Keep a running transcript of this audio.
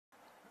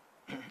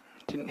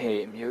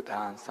Hey,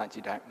 Mutan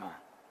Sajidama.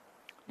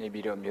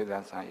 Maybe the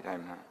Mutan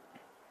Sajidama.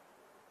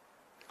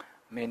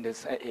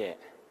 Mendes a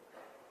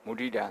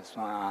Mudida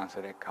Swan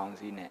answered a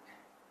council.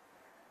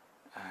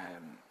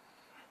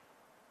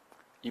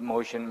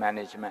 Emotion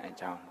management and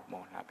John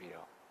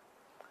Monabiro.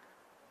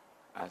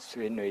 A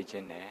swing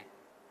region,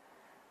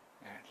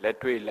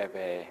 let we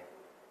leve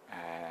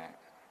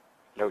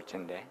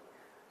Lochende,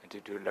 to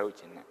do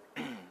Lochin.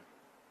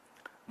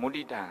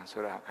 Mudida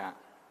Suraka.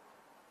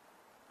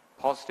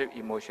 Positive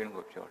emotion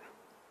will pure.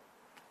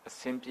 A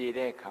simply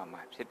de kama,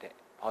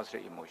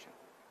 positive emotion.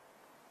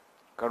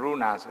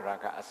 Karuna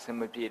suraka, a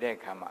simply de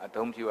kama, a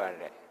don't you are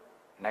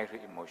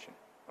negative emotion,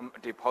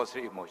 the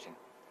positive emotion.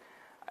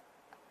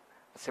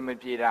 A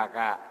simply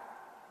raka,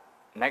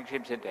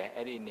 negative today,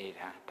 any need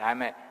her,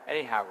 time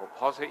anyhow,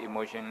 positive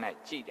emotion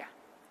like Chida.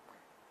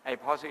 A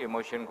positive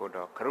emotion go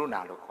to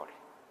Karuna local.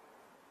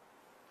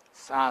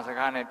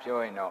 Sasakane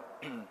pure no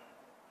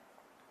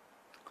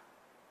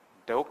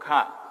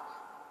Doka.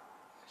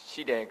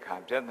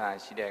 Shideka, Jada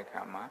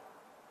Shideka,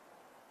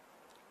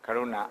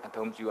 Karuna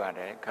atom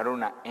juare,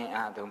 Karuna in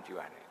atom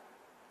juare.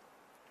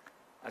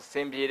 A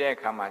simple de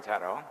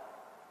Kamacharo,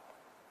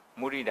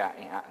 Murida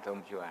in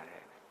atom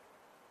juare.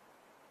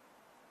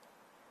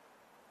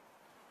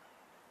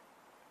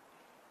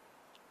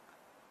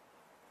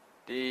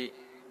 The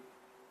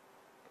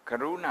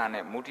Karuna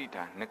ne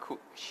Mudita, Neku,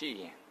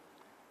 she,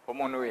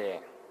 Homonoe.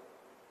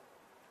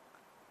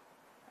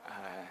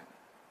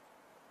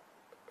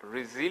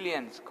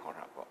 Resilience,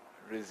 corrabo,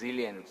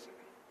 resilience.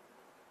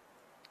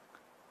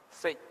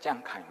 Say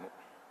Jankaimu.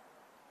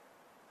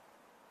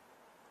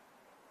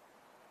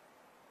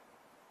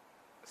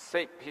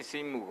 Say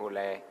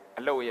Pisimugole,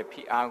 allow ye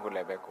P.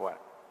 Agule Bequa.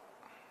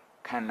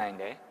 Can nine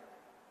day?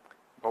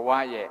 But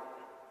why ye?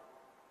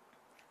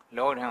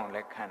 Lord and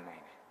let can nine.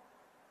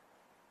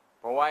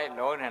 But why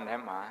Lord and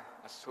Emma,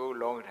 a so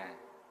Lord and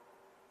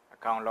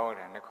account Lord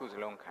and a cruise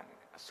long can.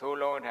 A so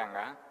Lord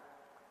hanger.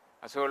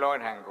 So Lord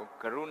Hango,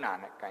 Karuna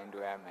kind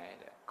of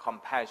made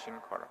compassion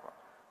corrabo.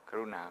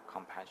 Karuna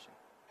compassion.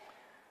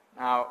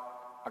 Now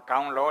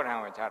account Lord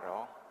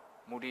Hango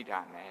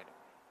Mudita made.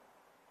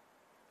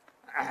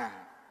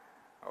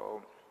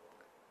 Oh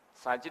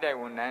Sajida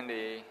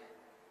Wunandi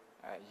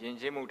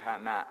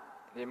Yinjimutana,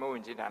 the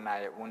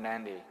Mujitana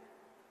Wunandi.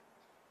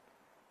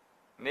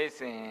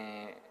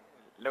 Nissing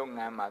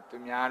Longama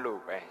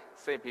Tumyalupe,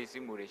 say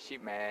Pisimuri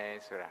sheep may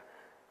sura,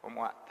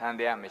 Omwa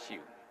Tandia Meshu.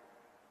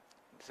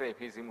 Say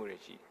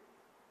Pisimurichi.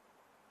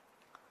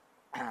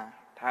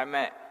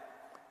 Time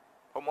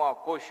Homo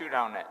go shoot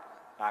down it,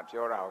 lap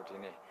your out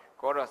in it.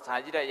 Go to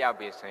Sajida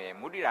Yabi say,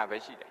 Mudira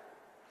Beshida.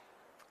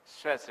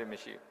 Stress the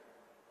machine.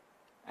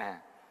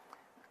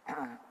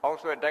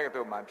 Also a decade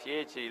of my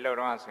PhD, low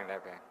runs in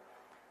Lepe.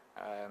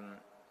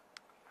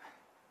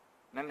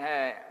 Then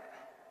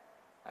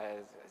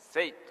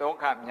say, don't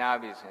come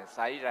Yabis and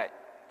Saida,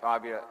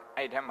 Fabio,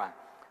 Itema,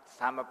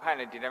 some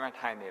pilot did a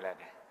tiny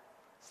letter.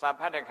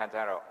 Sapata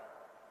Cataro.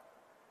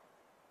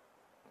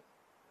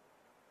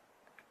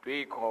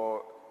 We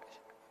call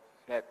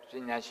that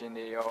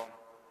Sinashinio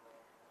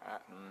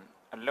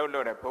a low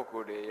load of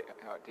Poku,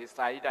 the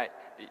side,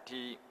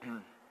 the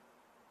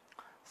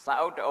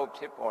South of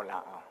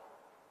Pipola.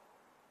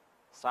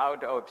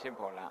 South of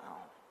Pipola.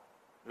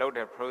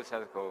 Loaded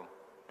process go,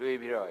 do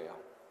it royal.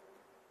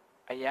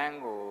 A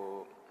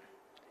young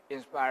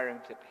inspiring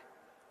pit.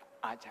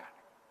 Ajar.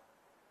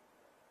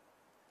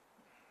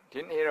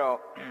 Tin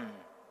hero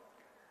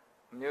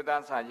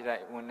Mutan Sajida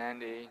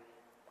Wunandi.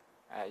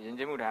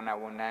 Yinjimutana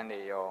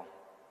Wunandi yo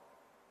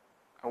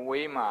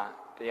away ma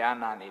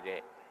Diana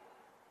needed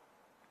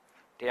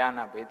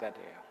Diana beta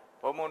deo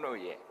Pomono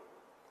ye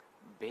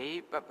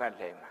Bay Papa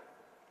Lema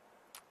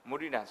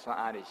Murida Swan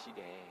Adi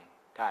Shide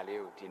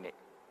Talio Tine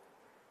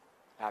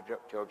Labjo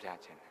Job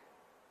Jachin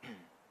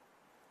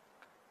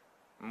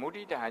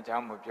Mudita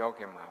Jam of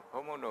Jokima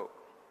Pomono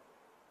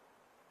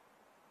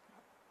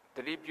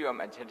the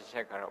Lipium and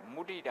Checker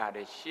Mudita the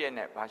Shien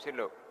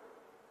Basilo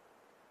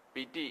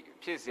Piti,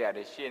 Pisia,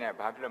 the Shina,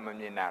 Pablo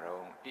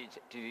Minaro,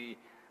 T.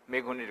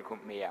 Megoni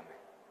Miam.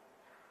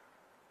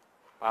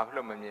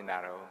 Pablo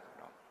Minaro.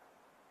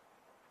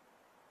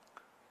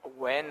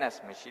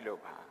 Awareness Machilo.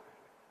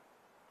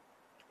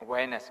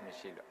 Awareness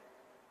Machilo.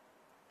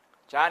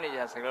 Johnny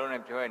has a grown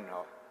up joint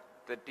of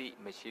the deep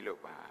Machilo.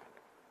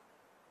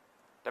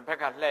 The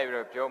Pekka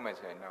flavor of Joe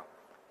Messeno,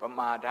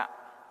 Pomada,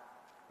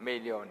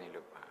 Milioni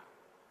Lupa.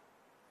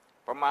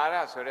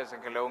 Pomada, so there's a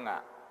Galonga,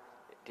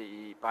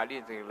 the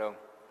Paliti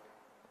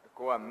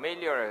Go a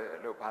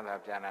melior Lupana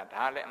Piana,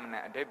 Talem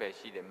and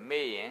Debeshi, the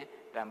May,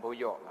 Dambo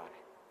York.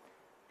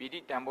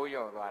 Bidi Dambo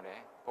York,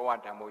 Poa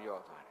Dambo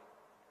York.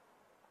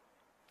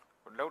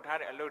 Low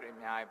tide a load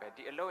in my eye, but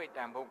the alloy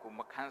Dambo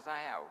Kumakansa.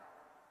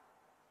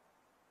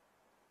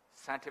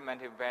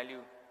 Sentimental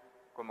value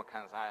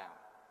Kumakansa.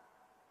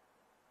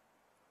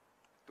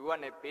 Do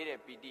one a paid a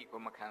PD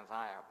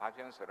Kumakansa,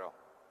 Papian Soro,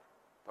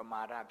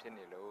 Pomada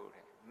Penilo,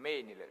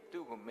 May Nilla,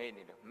 two May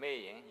Nilla,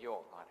 May and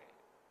York.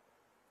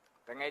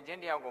 The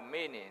agent of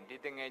meaning,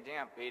 did the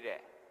agent pay there?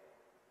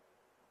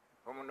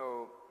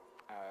 Pomono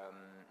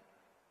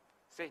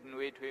စိတ်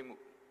နှွေးထွေးမှု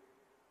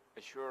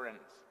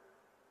assurance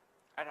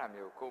အဲ့ဒါ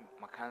မျိုးကို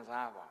မခံ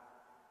စားပါ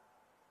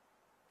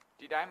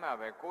ဒီတိုင်းမှာ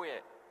ပဲကို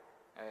ယ့်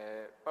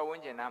ရဲ့ပတ်ဝ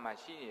န်းကျင်သားမှာ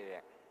ရှိနေ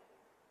တဲ့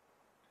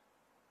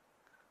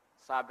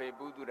စာပေ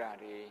ပုဒ္ဒရာ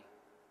တွေ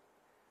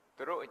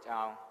သူတို့အ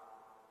ကြောင်း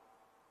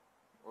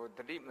တ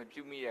တိမ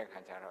ပြုမိတဲ့ခါ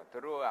ကျတော့သူ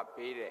တို့က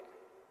ပေးတဲ့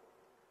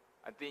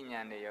အသိဉာ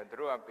ဏ်တွေရောသူ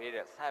တို့ကပေး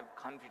တဲ့ self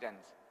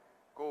confidence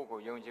ကိုယ့်ကို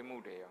ယုံကြည်မှု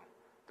တွေရော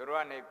သူတို့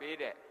ကနေပေး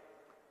တဲ့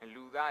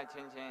လူသားချ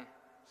င်းချင်း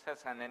ဆက်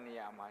ဆံတဲ့နေ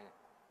ရာမှာ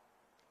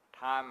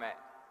ထားမဲ့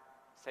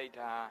စိတ်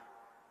ထား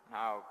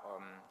နောက်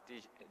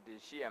ဒီ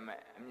ရှိရမဲ့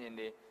အမြင်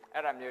တွေ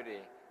အဲ့ဒါမျိုးတွေ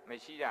မ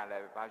ရှိတာလ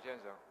ည်းဘာဖြစ်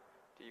ဆို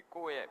ဒီ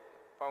ကိုယ့်ရဲ့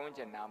ပတ်ဝန်း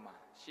ကျင်နားမှာ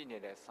ရှိနေ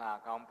တဲ့စာ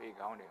ကောင်းပေ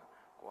ကောင်းတွေ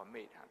ကို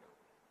မေ့ထားလို့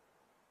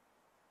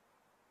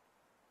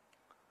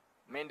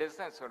မင်းတစ်ဆ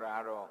က်ဆိုတာက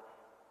တော့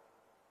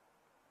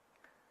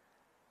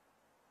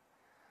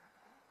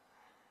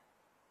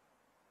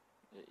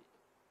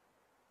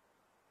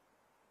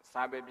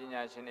စာပေပ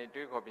ညာရှင်တွေ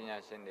တွေးခေါ်ပညာ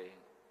ရှင်တွေ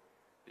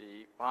ဒီ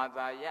ဘာ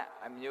သာရပ်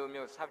အမျိုး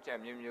မျိုး subject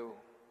မျိုးမျိုး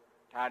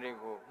ဒါတွေ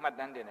ကိုမှတ်တ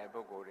မ်းတင်တဲ့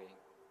ပုဂ္ဂိုလ်တွေ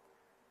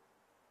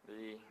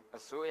ဒီအ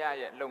စိုးရ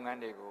ရဲ့လုပ်ငန်း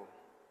တွေကို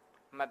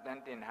မှတ်တ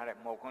မ်းတင်ထားတဲ့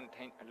မော်ခွန်း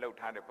ထိန်အလုပ်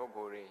ထားတဲ့ပုဂ္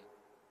ဂိုလ်တွေ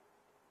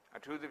အ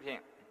ထူးသဖြ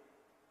င့်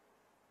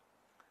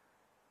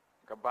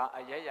ကဘာ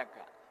အရရက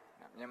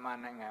မြန်မာ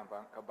နိုင်ငံ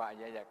ကဘာအ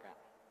ရရက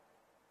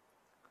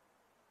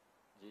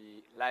ဒီ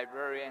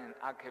librarian and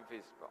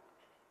archivist ပေါ့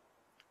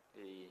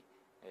ဒီ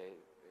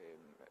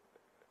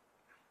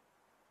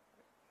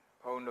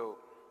ဘုန်းတို့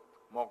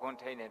မော်ခွန်း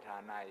ထိန်တဲ့ဌာ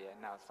နရဲ့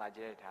နောက်စာကြ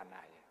ည့်တဲ့ဌာန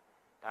ရဲ့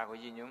ဒါကို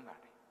ရည်ညွှန်းပါ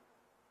တယ်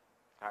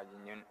ဒါရ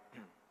ည်ညွှန်း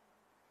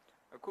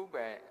အခု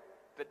ပဲ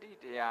တတိ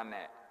တရား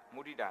နဲ့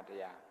မုဒိတာတ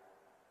ရား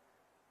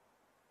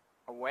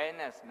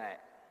awareness နဲ့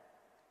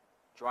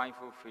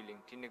joyful feeling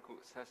ဒီနှစ်ခု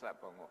ဆက်ဆက်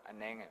ပုံကိုအ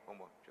နည်းငယ်ပုံ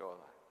ပြော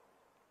တာ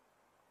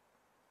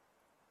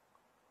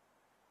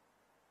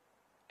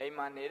အိမ်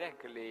မှာနေတဲ့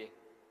ကလေး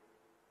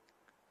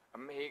အ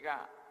မေက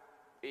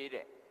ပေး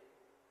တဲ့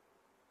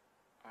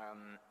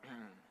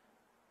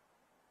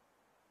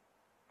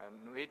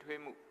နှွေးထွေး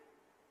မှု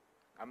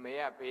အမေ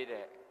ကပေး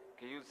တဲ့ဂ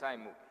ရုစိုက်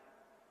မှု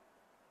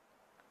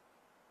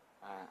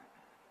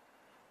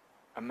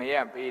အမေက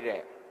ပေး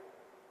တဲ့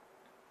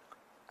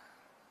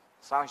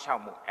စောင့်ရှော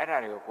က်မှုအဲ့ဒါ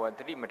တွေကိုကိုယ်သ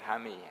တိမထား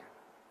မိရင်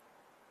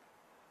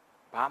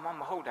ဘာမှ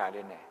မဟုတ်တာ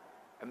လေးနဲ့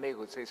အမေ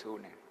ကိုစိတ်ဆိုး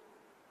နေ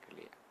က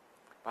လေး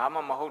ဘာမှ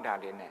မဟုတ်တာ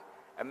လေးနဲ့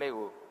အမေ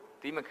ကို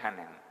သီးမခံ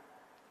နိုင်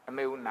အ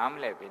မေကိုနားမ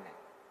လဲပေးနေ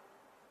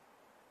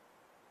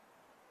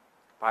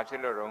ဘာဖြ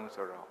စ်လို့တော့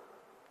ဆိုတော့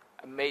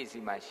အမေစီ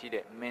မှာရှိ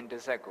တဲ့မင်းတ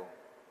စ်ဆက်ကို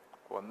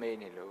အမေ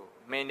နေလို့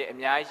မင်းတွေအ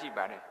များကြီးရှိ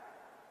ပါတယ်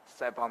ဆ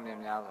က်ပေါင်း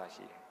များစွာ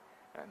ရှိတယ်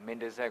မင်း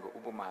တစ်ဆက်ကိုဥ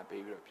ပမာ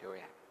ပေးပြီးတော့ပြော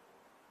ရ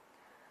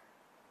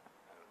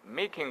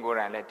မိခင်ကိုယ်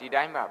တိုင်လည်းဒီ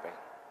တိုင်းပါပဲ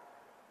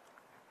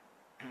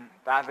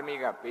သားသမီး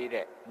ကပေး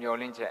တဲ့မျော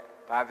လင်းချက်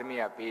သားသမီး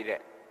ကပေး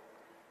တဲ့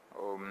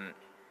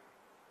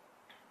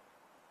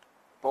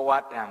ဘဝ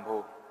တန်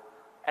ဖို့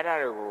အဲ့ဒါ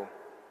တွေကို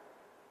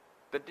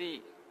တတိ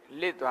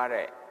လစ်သွား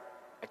တဲ့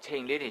အချိ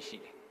န်လေးတွေရှိ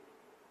တယ်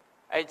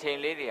အဲ့ချိန်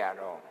လေးတွေက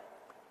တော့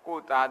ကို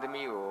ယ်သားသ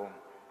မီးကို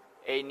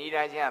အိမ်နီး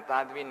ချင်း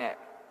သားသမီးနဲ့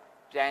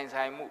ပြိုင်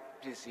ဆိုင်မှု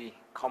ပစ္စည်း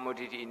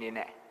commodity အနေ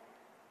နဲ့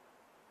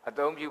အ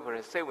သုံးပြုဖို့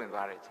စိတ်ဝင်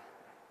သွားတယ်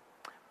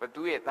ဘ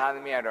သူရဲ့သားသ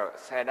မီးကတော့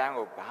10တန်း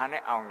ကိုဘာ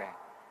နဲ့အောင်လဲ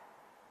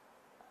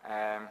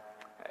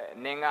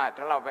နင်းက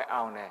ဒီလောက်ပဲ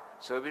အောင်တယ်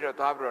ဆိုပြီးတော့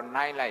သွားပြီးတော့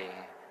နိုင်လိုက်ရ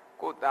င်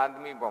ကိုယ်သားသ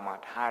မီးပေါ်မှာ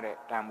ထားတဲ့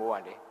တန်ဖိုးက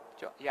လေ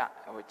ကျ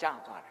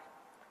သွားတယ်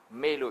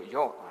မေ့လို့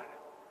ရော့သွားတယ်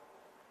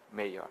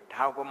မေ့ရော့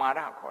ဒါကိုပမာဒ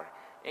ခေါ်တယ်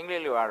အင်္ဂလိ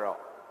ပ်လိုကတော့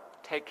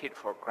take it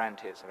for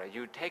granted ဆိုတော့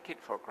you take it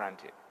for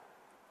granted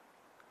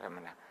အဲ့မ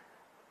လား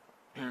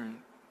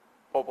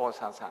ပေါ်ဆ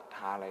န်း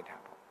ထားလိုက်တာ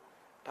ပေါ့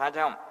ဒါ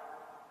ကြောင့်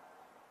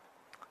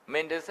မ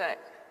င်းတစ်ဆက်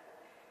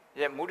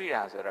ရဲ့မုဒိ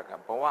တာဆိုတော့က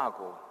ဘဝ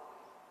ကို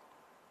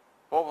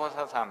ပေါ်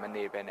ဆန်းမ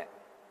နေပဲနဲ့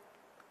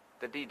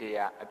တတိတ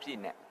ရားအပြည့်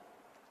နဲ့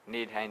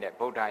နေထိုင်တဲ့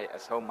ဗုဒ္ဓရဲ့အ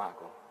ဆုံးအမ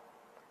ကို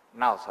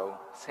နောက်ဆုံး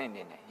ဆင့်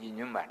နေနဲ့ရည်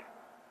ညွှန်းပါတယ်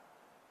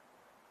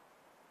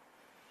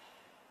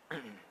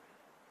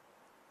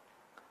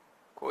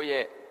ကိုယ့်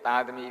ရဲ့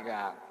သားသမီးက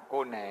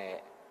ကိုယ့်နဲ့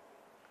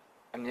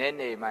အမြဲ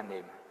နေမှနေ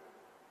မှာ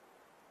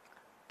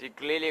ဒီ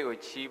ကလေးလေးကို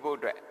ခြီးဖို့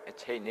အတွက်အ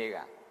ချိန်လေးက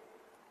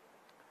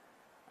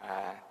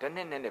တစ်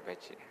နှစ်ပဲ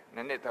ခြီးတ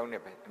ယ်နှစ်သုံးနှ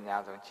စ်ပဲအ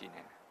များဆုံးခြီး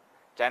နေတာ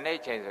ကျန်တဲ့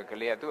အချိန်ဆိုက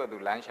လေးကသူ့အတူ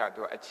လမ်းလျှောက်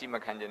သူအချီမ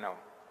ခံကျင်တော့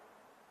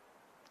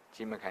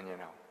ချီမခံကျင်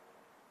တော့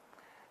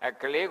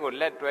ကလေးကို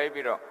လက်တွဲ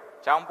ပြီးတော့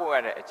ကျောင်းပို့ရ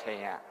တဲ့အချိန်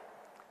က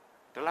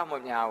ဒီလောက်မ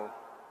များဘူး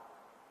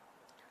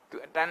သူ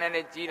အတန်း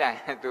နဲ့ကြီးလိုက်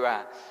သူက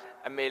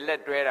အမေလ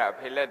က်တွဲတာအ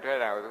ဖေလက်တွဲ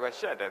တာကိုသူက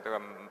ရှက်တယ်သူက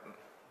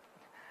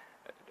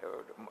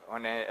ဟို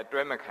နဲ့အ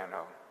တွဲမခံ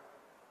တော့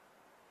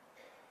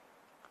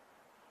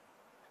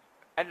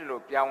အဲ့ဒီလို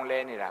ပြောင်းလဲ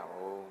နေတာ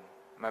ကို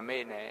မ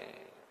မေ့နဲ့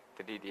တ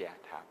တိတရား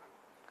ထားပါ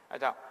အဲ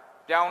ကြောင့်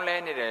ပြောင်းလဲ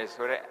နေတယ်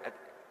ဆိုတော့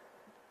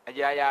အ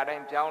ရာရာတို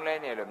င်းပြောင်းလဲ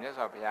နေလို့မြတ်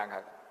စွာဘုရားက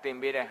သင်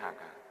ပေးတဲ့ဟာ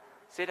က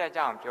စိတ်ဓာတ်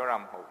ကြောင့်ပြောတာ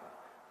မဟုတ်ဘူး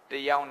တ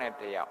ယောက်နဲ့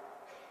တယောက်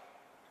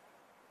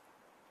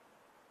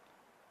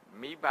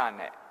မိဘ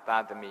နဲ့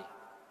သားသမီး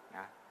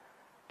နော်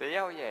တ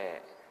ယောက်ရဲ့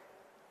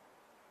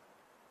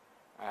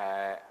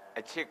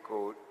အ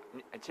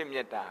ချစ်မြ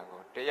တ်တာ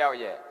ကိုတယော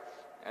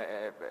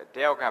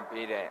က်က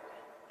ပေးတဲ့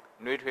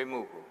နှွေးထွေးမှု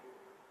ကို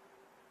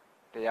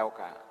တယောက်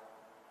က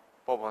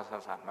ပေါ်ပေါ်ဆ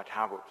ဆမ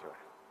ထားဖို့ပြောတ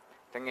ယ်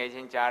တငယ်ချ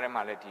င်းကြားထဲ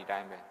မှာလည်းဒီတို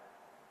င်းပဲ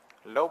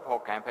လှုပ်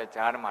ဖို့ခံဖက်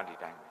ကြားထဲမှာဒီ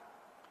တိုင်းပဲ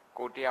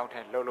ကိုတယောက်တ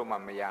ည်းလှုပ်လို့မှ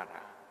မရတာ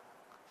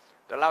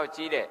ဒီလောက်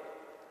ကြီးတဲ့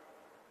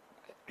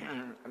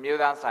အမျိုး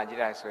သားစာကြ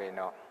ည့်လိုက်ဆိုရင်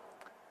တော့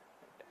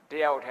တ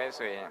ယောက်တည်း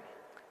ဆိုရင်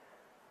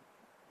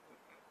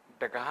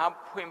တကား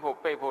ဖွင့်ဖို့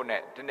ပိတ်ဖို့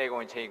နဲ့ဒီနေ့ကု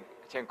န်အ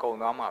ချိန်ကုန်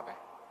သွားမှာပဲ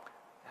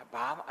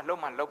ဘာမှအ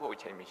လုံးမလှုပ်ဖို့အ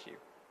ချိန်မရှိ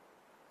ဘူး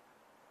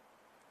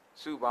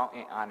စုပေါင်းအ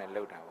င်အားနဲ့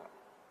လှုပ်တာပေါ့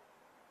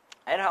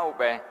အဲ့ဒါဟုတ်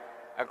ပဲ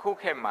အခု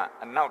ခေတ်မှာ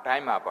အနောက်တို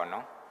င်းမှာပေါ့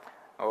နော်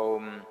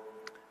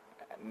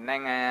နို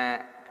င်ငံ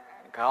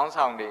ခေါင်း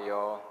ဆောင်တွေ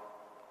ရော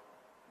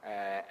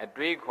အ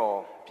တွေးခေါ်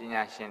ပ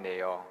ညာရှင်တွေ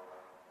ရော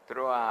သူ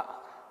တို့က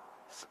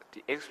ဒီ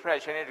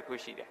expression တွေတခု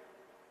ရှိတယ်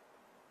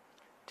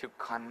to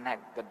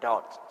connect the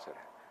dots ဆို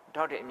တာ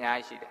dot တွေအများ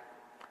ကြီးရှိတယ်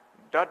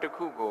dot တစ်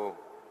ခုကို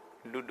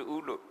လူတ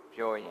ဦးလို့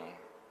ပြောရင်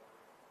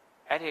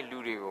အဲ့ဒီလူ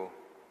တွေကို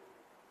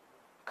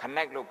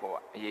connect လုပ်ဖို့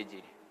အရေး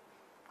ကြီးတယ်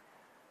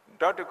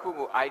dot တစ်ခု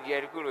ကို idea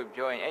တစ်ခုလို့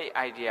ပြောရင်အဲ့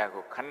idea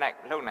ကို connect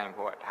လုပ်နိုင်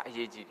ဖို့ဒါအ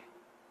ရေးကြီးတယ်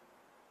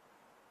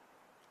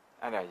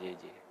အဲ့ဒါအရေး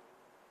ကြီးတယ်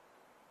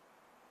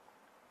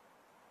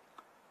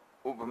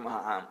ဥပမာ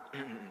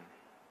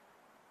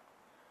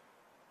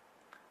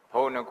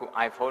ဖုန်းက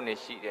iPhone တွေ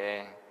ရှိတယ်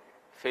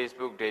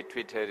Facebook တွေ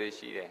Twitter တွေ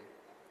ရှိတယ်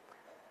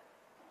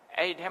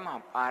အဲ့ဒီထဲမှာ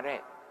ပါ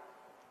တဲ့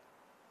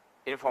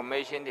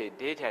information တွေ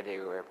data တွေ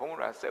ကိုပဲဘုန်း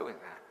တော်စိတ်ဝင်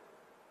စား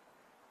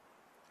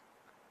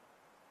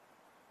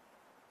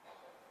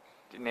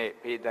ဒီနေ့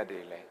ပေးတတ်တ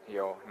ယ်လေ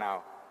ရောနော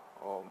က်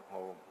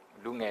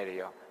လူငယ်တွေ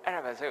ရောအဲ့ဒါ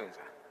ပဲစိတ်ဝင်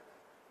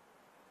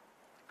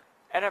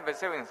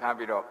စား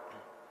ပြီးတော့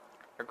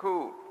အခု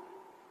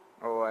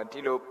ဒီ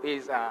လို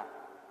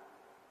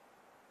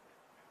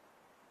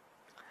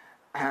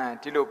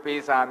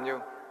ပေးစာ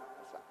မျိုး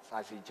စာ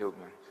စီချုပ်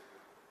မျိုး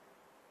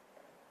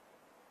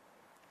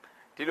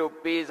ဒီလို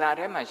ပေးစာ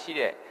ထဲမှာရှိ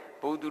တဲ့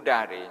ဘုဒ္ဓတာ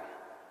တွေ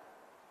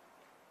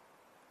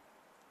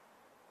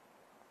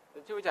တ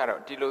ချို့ကြ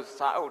တော့ဒီလို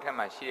စာအုပ်ထဲ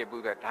မှာရှိတဲ့ဘု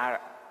ဒ္ဓဒါ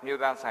မြို့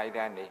သားစာရေးတ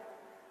န်းနေ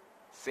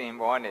စင်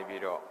ပေါ်နေ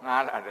ပြီးတော့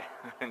ငားလာတယ်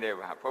တဲ့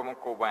ပါဘုံ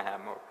ကိုပန်ဟံ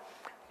မို့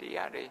ဒီ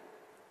ဟာတွေ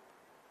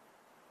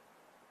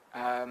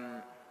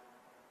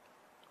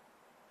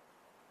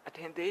အထ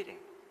င်သေးတ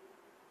ယ်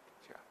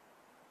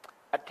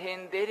အထင်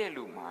သေးတဲ့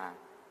လူမှာ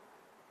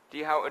ဒီ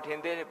ဟာအထင်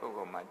သေးတဲ့ပုဂ္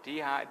ဂိုလ်မှာဒီ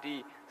ဟာဒီ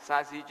စာ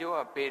စီကျိုးက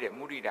ပေးတဲ့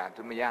မုဒိတာ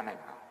သူမရနို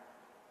င်ပါ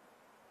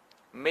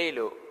ဘူးမေ့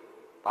လို့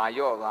ဘာ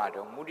ရော့သွား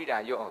တော့မုဒိတာ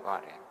ရော့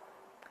သွားတယ်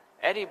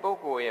အဲ့ဒီပုဂ္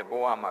ဂိုလ်ရဲ့ဘ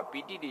ဝမှာပီ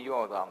တိတွေ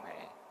ရော့သွားမ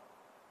ယ်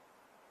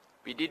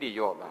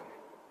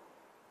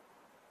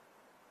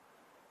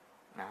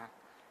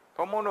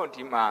နော်ဘုံတို့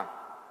ဒီမှာ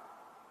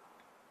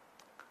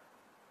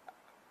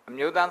အ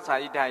မျိုးသားစာ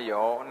ရေးတတ်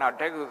ရောနောက်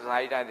တက္ကသိုလ်စာ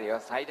ရေးတတ်တွေ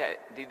ရောစာရေးတတ်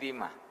အသီးသီး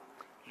မှာ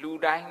လူ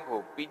တိုင်း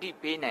ကိုပီတိ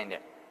ပေးနိုင်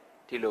တဲ့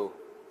ဒီလို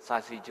စာ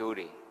စီကျိုး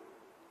တွေ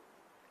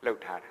လှု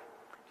ပ်ထားတယ်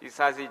ဒီ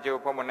စာစီကျိုး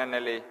ဘုံနည်းန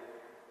ည်းလေး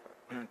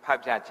ဖတ်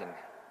ပြခြင်းတ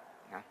ယ်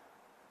နော်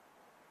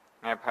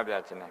ငါဖတ်ပြ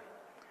ခြင်းတယ်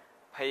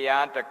ဖ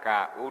ယားတက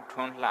ဥ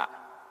ထွန်းလှ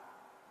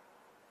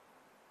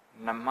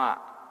နမ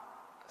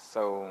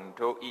စုံ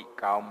တို့ဤ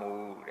ကောင်းမှု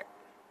တဲ့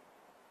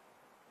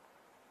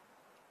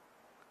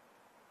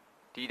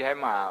ဒီထဲ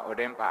မှာဟို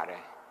တင်းပါတ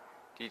ယ်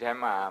ဒီထဲ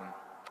မှာ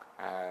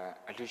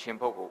အလူရှင်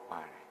ပုဂ္ဂိုလ်ပါ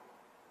တယ်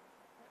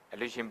အ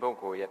လူရှင်ပုဂ္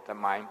ဂိုလ်ရဲ့သ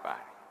မိုင်းပါ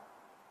တယ်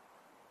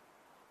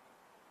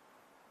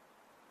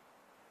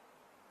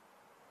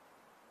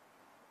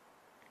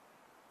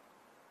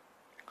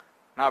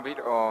နောက်ပြီး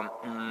တော့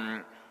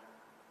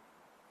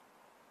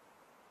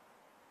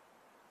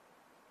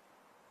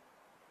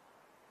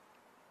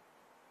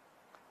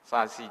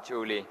စာစီ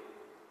ကျိုးလေး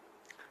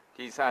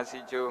ဒီစာစီ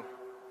ကျိုး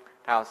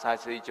ဒါစာ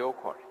စီကျိုး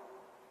ခေါ်တယ်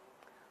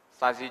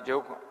စာစီ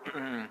ကျိုး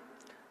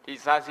ဒီ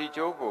စာစီ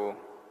ကျိုးကို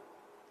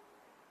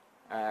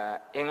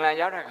အင်္ဂလန်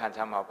ရောက်တဲ့ခါကျ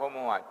မှဘုံ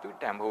ဘုံကသူ့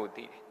တန်ဖို့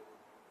သိတယ်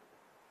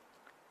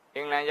အ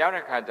င်္ဂလန်ရောက်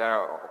တဲ့ခါကျ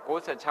တော့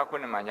96ခု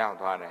နှစ်မှာရောက်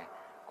သွားတယ်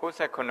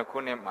98ခု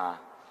နှစ်မှာ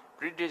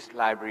British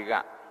Library က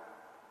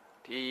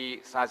ဒီ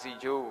စာစီ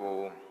ကျိုးကို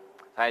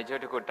စာစီ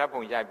ကျိုးတခုတပ်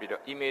ပုံရိုက်ပြီး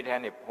တော့ email ထဲ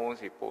နဲ့ဖုန်း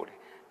စီပို့တယ်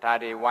ဒါ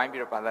တွေဝိုင်း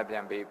ပြီးတော့ဘာသာပြ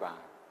န်ပေးပါ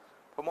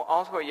ဘုံဘုံ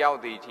Oxford ရောက်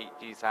တဲ့အထိ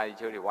ဒီစာစီ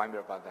ကျိုးတွေဝိုင်းပြီး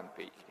တော့ဘာသာ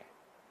ပေးတယ်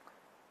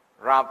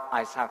Ralph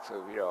Isaac ဆို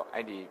ပြီးတော့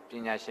အဲ့ဒီပ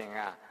ညာရှင်က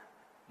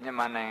မြန်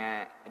မာနိုင်ငံ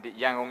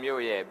ရန်ကုန်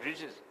မြို့ရဲ့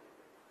British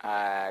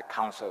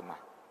Council မှာ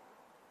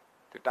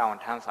သူတာဝန်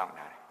ထမ်းဆောင်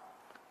ထားတယ်။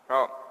အဲ့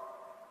တော့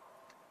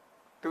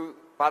သူ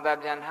ဘာသာ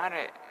ပြန်ထား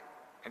တဲ့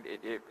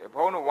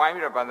ဘုန်းတော်ဝိုင်း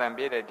ပြီးတော့ဘာသာ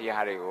ပြတဲ့ဒီ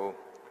ဟာတွေကို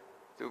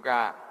သူက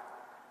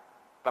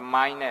သ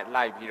မိုင်းနဲ့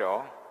လိုက်ပြီး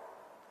တော့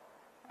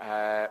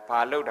ဘာ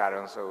လုပ်တာ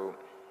တော့ဆို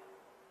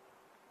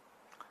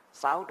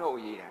စာအုပ်ထုတ်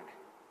ရေးတာ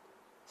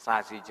စာ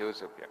စီကျိုး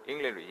ဆိုပြီးတော့အင်္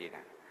ဂလိပ်လိုရေး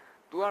တာ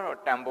သူကတော့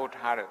တန်ဖိုး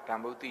ထားတယ်တန်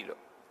ဖိုးသိ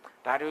လို့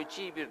ဒါတို့ကြ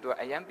ည့်ပြီးတော့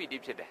အယံပီတိ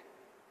ဖြစ်တယ်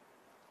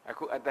အ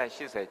ခုအသက်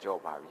80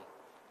ကျော်ပါပြီ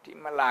ဒီ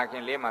မလာခ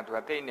င်လေးမှာသူက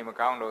တိတ်နေမ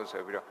ကောင်းလို့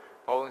ဆိုပြီးတော့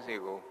ဘုန်းစီ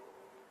ကို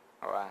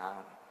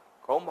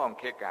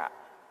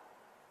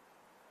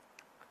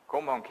ကု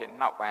န်းပေါင်ခစ်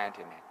နောက်ပိုင်းထ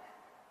င်တယ်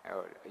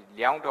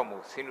Liang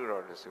Domu,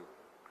 Sinuro,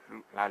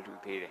 La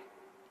Lutire.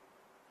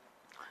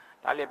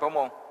 Dali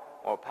Pomo,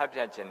 or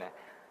Papjane,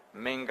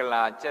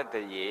 Mingala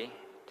Jetaye,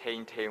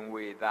 Taintain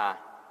with the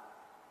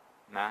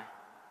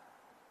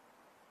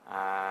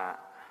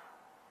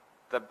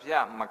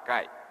Pia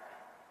Makai,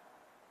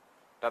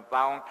 the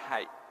bound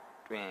height,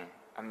 twin,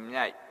 a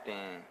night,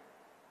 then,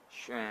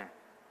 Shun,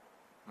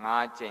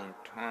 Margin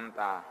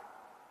Tunta,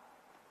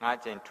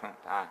 Margin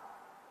Tunta.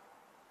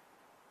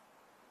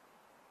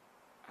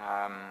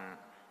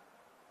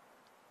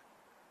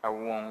 A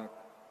won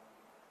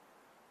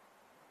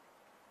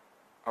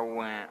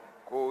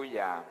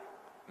Goya,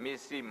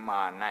 Missy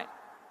Ma Night,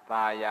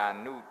 Thaya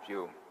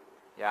Nupio,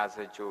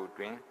 Yasa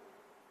children.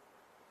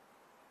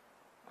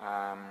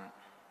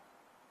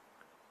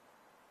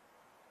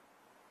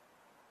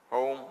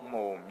 Home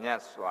Mo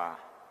Myaswa,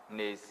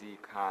 Nasi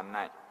Ka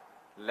Night,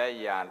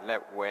 Leya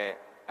Lepwe,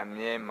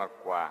 Amye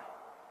Makwa,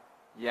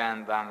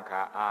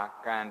 Yandanka A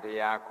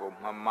Kandiako,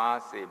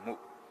 Mama Se Mu.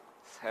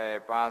 Se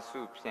ba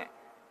su pian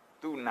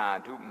tu na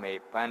du me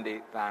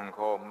bandi tan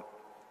ko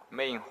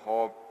main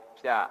ho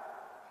pya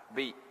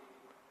bi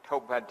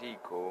thopati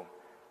ko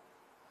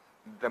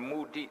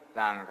Dhammasimi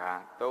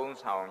tanga tong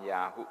saung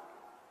ya hu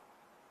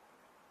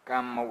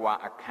Kamwa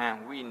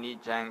akhan wi ni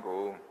chan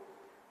ko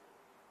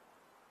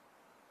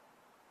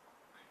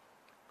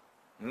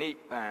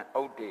Nipan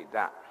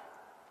Audita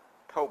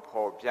Thop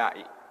ho pya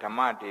I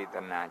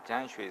Dhammadedana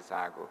chan shwe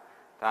sa ko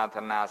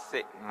Thatana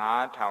sik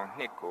 5000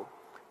 နှစ်ကို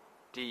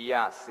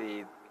Tia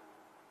se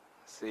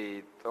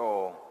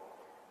to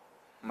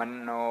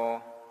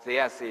mano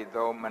se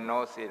to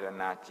mano se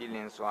na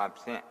chilin swap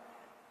sin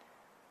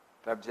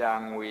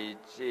tabjang we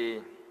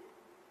chi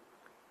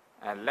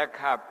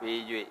lakha pe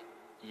yue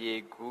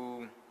ye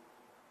gu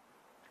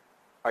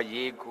a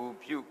ye gu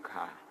pyu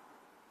kha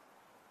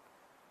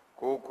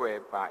ko kwe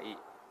pa I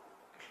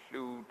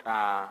hlu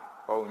ta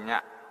pau nya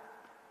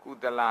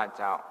kudala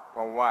jaw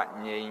bawa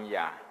nyin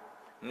ya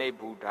nei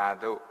buddha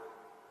do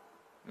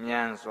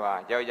Nyan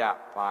Swa Yaya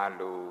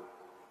Palu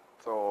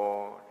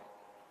So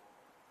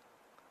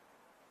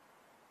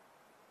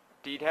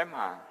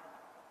Ditema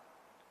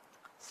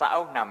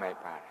Sao Name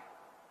Pare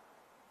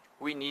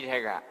We need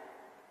Hega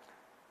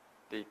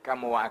The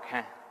Kamua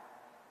Khan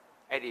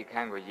Eddie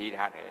Kango Yid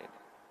had it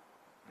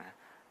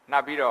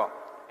Nabiro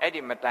Eddie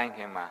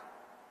Matankema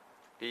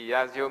The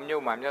Yazio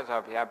Newman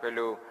Yosaf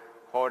Yapelu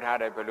Hold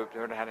had a Belu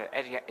had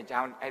Eddie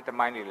John at the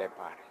Mindy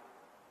Lepare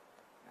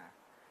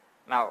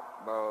Now,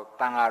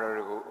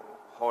 Tangaro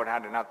hold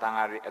had enough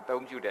Tangari at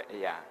home to the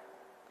air.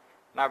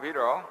 Now,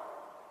 Viro,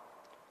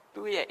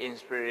 do your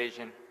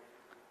inspiration.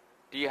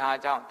 Diha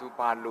down to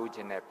Pa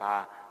Lugin a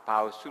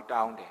pa suit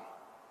down there.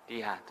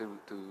 Diha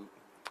to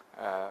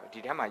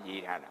Didama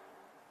Yihana.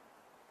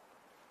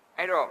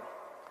 I don't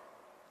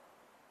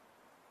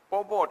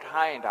Popo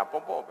time da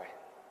Popo.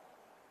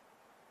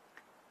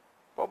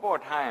 Popo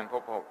time,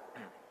 Popo.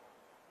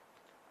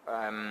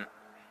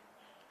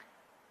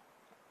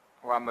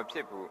 Wama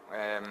people,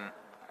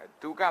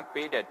 Tuka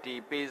paid a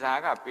tea,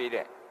 Pesaga paid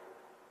a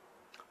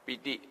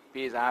Piti,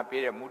 Pesa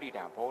paid a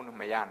Mudita, Pon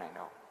Mayana,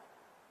 no.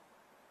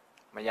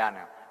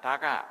 Mayana,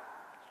 Taka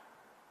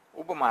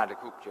Upama the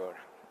cook jor.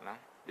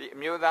 The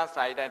Muda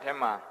side at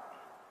Hema.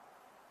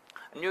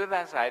 Knew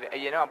that side,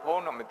 you know,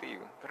 Pon of Matthew,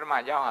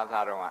 Perma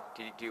Yahazaroma,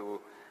 Titu,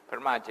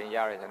 Perma and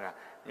Yarizana.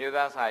 Knew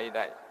that side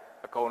that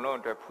a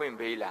colon to a Puim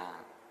Bela.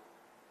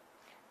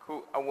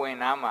 Who away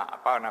Nama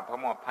about a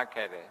Pomo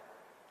packet.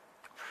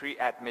 Free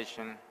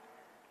admission,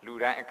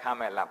 Luda and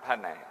Kamela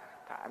Pana.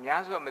 I'm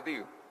Yazo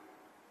Madu.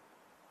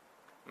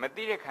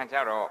 Madira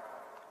Kanjaro,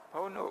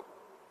 oh no,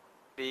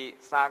 the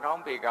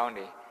Sagam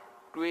Begandi,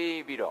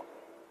 Dwe Bido.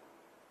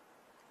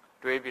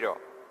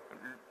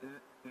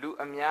 Lu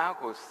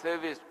Amiago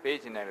service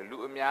page in a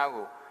Lu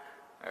Amiago,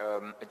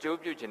 a job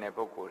in a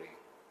bokori.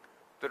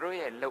 Throw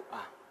a low,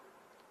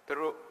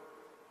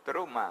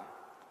 throw man,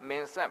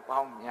 men sat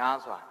pound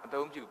Yazwa,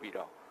 don't you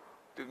bido.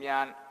 To me,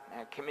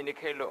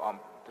 communicate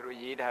through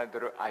Yida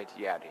through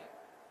ITR.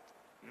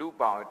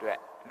 Luba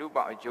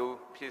Joe,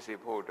 piece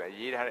of poetry,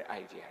 Yida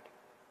ITR.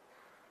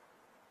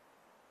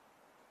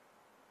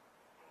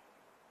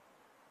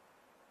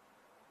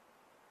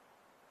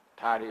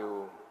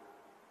 Tario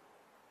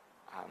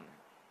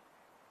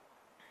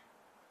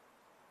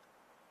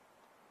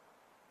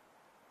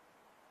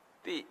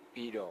the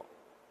Pido,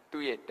 do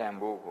it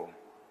Tambogo,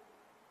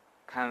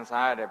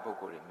 Kansai the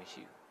Bokori,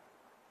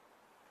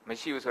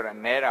 Monsieur sort of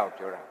net out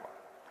your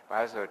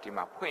Paso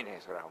Tima Point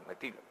is around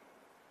Matilo.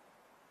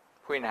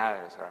 Point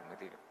has around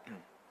Matilo.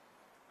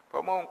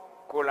 Pomo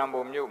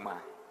Colombo Muma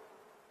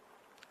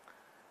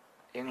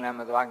England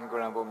Madwakan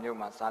Colombo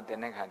Muma sat the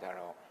neck had a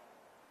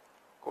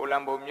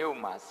Colombo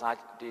Muma such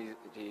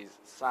the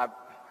sub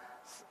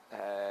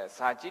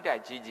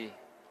Sajida Gigi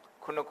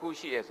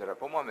Kunokushi is a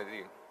Pomo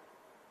Madi.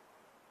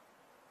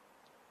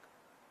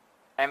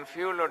 And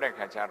few loaded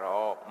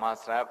Kacharo,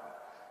 Master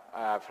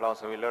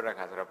philosophy loaded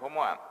Kacharo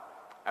Pomo.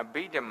 A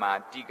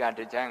bidama diga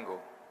de jango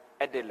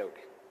at the load.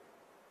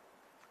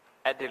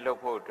 At the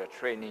lopo the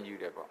training you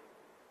debo.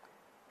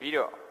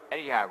 Bido,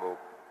 Ediago,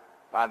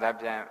 ဘာသာ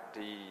ပြန်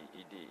ဒီ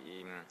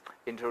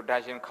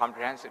introduction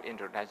comprehensive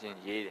introduction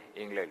ရေးတယ်အ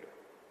င်္ဂလိပ်လို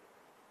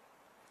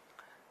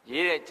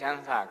ရေးတဲ့ကျ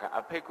မ်းစာက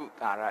အဖိကု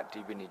တာရ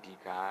ဒီပနိဒီ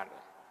ကာ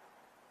တဲ့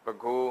ပ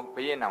ကိုးဘ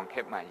ယင်းအောင်ခ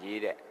က်မှ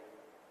ရေးတဲ့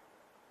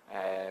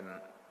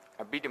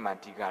အပိဓမ္မာ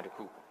ဒီကာတစ်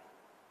ခု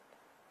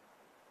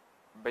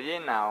ဘယ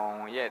င်းအော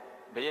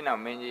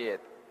င်မင်းကြီးရဲ့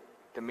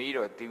သမီး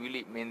တော်တိဝိ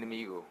လိမင်းသ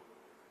မီးကို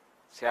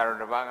ဆရာတော်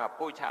တစ်ပါးက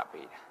ပို့ချ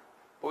ပေး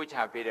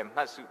တဲ့မှ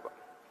တ်စုပေါ့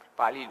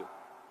ပါဠိလို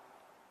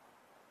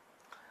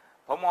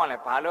ဘုံမောလ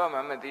ည်းဘာလို့မှ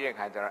မသိတဲ့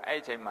ခါကျတော့အဲ့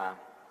အချိန်မှာ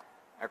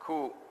အခု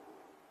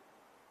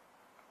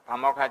ဘာ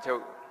မောက္ခချု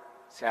ပ်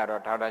ဆရာ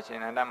တော်ဒေါက်တာရှင်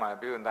နန္ဒမှာ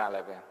ပြုံးသားလ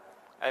ည်းပဲ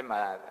အဲ့မှာ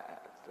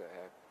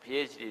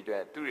PhD အတွ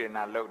က်သူရ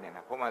နာလုပ်နေ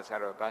တာဘုံမဆရာ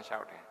တော်သွားလျှော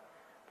က်တယ်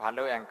ဘာ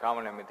လို့ရန်ကောင်းမ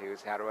လဲမသိ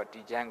ဘူးဆရာတော်က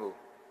ဒီကျမ်းကို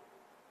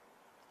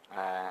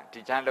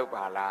ဒီကျမ်းလုပ်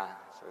ပါလား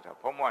ဆိုတော့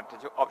ဘုံမောတ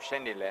ချို့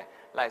option တွေလည်း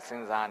လိုက်စ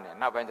ဉ်းစားနေ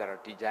နောက်ပိုင်းကျ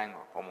တော့ဒီကျမ်း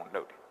ကိုဘုံမော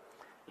လုပ်တယ်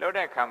လုပ်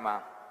တဲ့အခါမှာ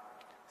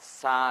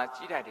စာကြ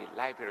ည့်တဲ့တွေ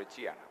လိုက်ပြီးတော့ကြ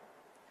ည့်ရတာ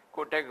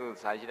ကိုတက်ကူ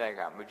စာကြည့်တဲ့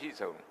ကမပြည့်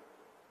စုံ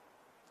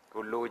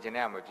ကိုလိုချင်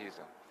တဲ့မပြည့်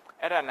စုံ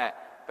အဲ့ဒါနဲ့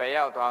ပယ်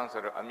ရောက်သွား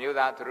ဆိုတော့အမျိုး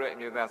သားသူတို့အ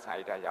မျိုးသားစာ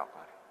ရေးတက်ရောက်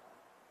သွားတယ်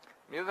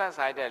အမျိုးသား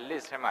စာရေးတက်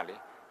list ထဲမှာလေ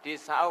ဒီ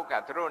စာအုပ်က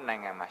သူတို့နို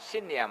င်ငံမှာ၈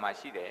နေရာမှာ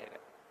ရှိတယ်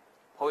တဲ့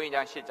ဘုန်းကြီး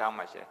ကျောင်း၈ကျောင်း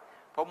မှာရှိတယ်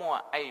ဘုံမောက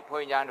အဲ့ဘု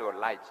န်းကြီးကျောင်းတွေကို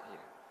လိုက်ကြည့်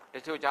တ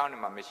ယ်တချို့ကျောင်းတွေ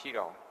မှာမရှိ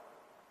တော့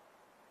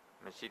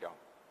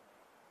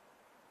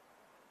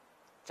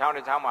ကျောင်းတ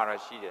စ်ကျောင်းမှာ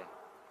တော့ရှိတယ်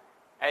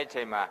အဲ့အ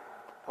ချိန်မှာ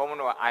ဘုံ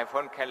မောက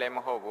iPhone ခက်လည်းမ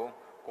ဟုတ်ဘူး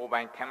ကိုယ်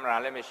ပိုင်ကင်မရာ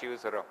လည်းမရှိ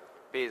ဘူးဆိုတော့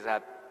ပေစာ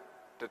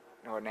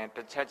ဟိုနဲ့တ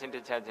စ်ချက်ချ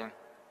င်း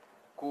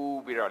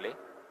ကူးပြီးတော့လေ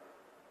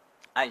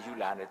အဲ့ယူ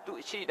လာတယ်သူ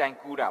အရှိတိုင်း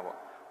ကူးတာပေါ့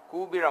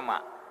ကူးပြီးတော့မှ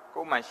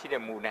ကိုယ်မှရှိ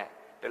တဲ့မူနဲ့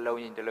တလုံး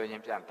ချ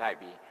င်းပြန်တိုက်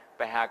ပြီးဘ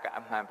ယ်ဟာက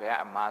အမှန်ဘယ်ဟာ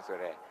အမှားဆို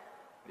တဲ့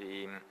ဒီ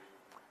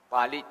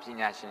ပါဠိပ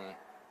ညာရှင်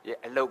ရဲ့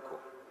အလုပ်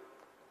ကို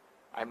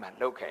အဲ့မှာ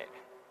လုပ်ခဲ့တ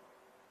ယ်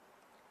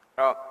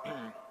တော့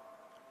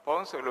ဘု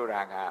န်းဆိုလို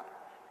တာက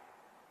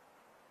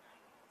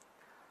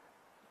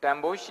တန်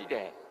ဖိုးရှိ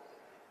တဲ့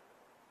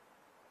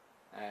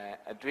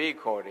အတွေ့အ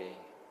ခေါ်တွေ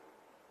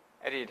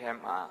အဲ့ဒီထဲ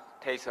မှာ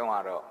ထိတ်ဆုံးက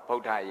တော့ဗု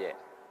ဒ္ဓရဲ့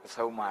အ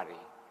ဆုံးအမတွေ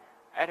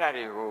အဲ့ဒါ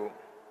တွေကို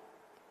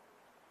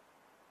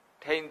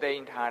ထိမ့်သိ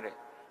မ်းထားတဲ့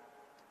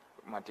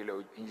မဒီလို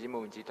အင်ဂျင်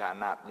မုံကြီးဌာ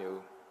န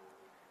မျိုး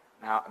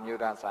နောက်အမျိုး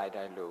သားစာရေး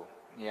တိုက်လို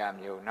နေရာ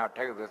မျိုးနောက်တ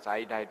က္ကသိုလ်စာ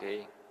ရေးတိုက်တွေ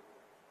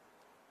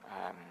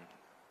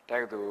တ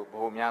က္ကသိုလ်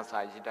ဘုံများစာ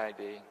ရေးတိုက်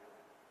တွေ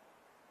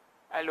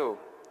အဲ့လို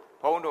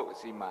ဘုန်းတို့အ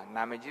စီမှာ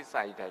နာမည်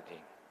စာရေးတိုက်တွေ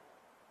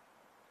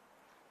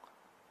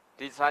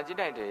ဒီစာရေး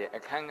တိုက်တွေရဲ့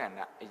အခန်းကဏ္ဍ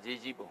အရေး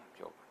ကြီးပုံ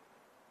ပြော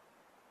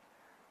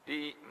ဒီ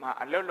မှာ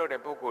အလွတ်လွတ်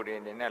တဲ့ပုဂ္ဂိုလ်တွေ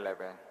အနေနဲ့လည်း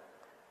ပဲ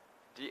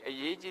ဒီအ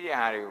ရေးကြီးတဲ့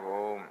ဟာတွေ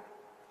ကို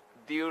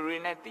theory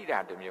နဲ့သိတာ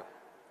တမျိုး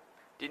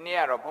ဒီနေ့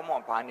ကတော့ဘုံ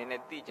မောဘာအနေ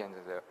နဲ့သိကြတယ်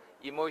ဆိုတော့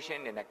emotion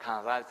နဲ့ခံ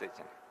စားစေချ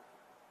င်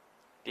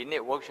ဒီ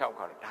နေ့ workshop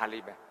ကတော့ဒါ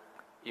လေးပဲ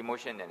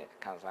emotion နဲ့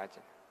ခံစားခြ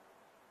င်း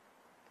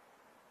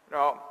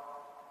တော့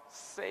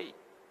စိတ်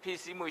ဖြစ်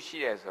စီမှုရှိ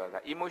တယ်ဆိုတာ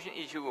emotion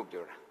issue ကို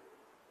ပြောတာ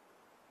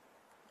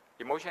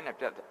emotion နဲ့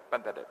ပ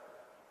တ်သက်တဲ့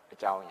အ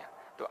ကြောင်းအရာ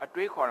သူအ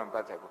တွေးခေါ်တယ်ပ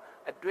တ်သက်ဘူး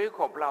အတွေး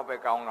ခေါ်ဘလောက်ပဲ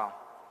ကောင်း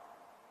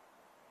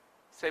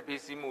စိတ်ဖြ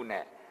စ်စီမှု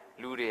နဲ့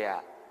လူတွေက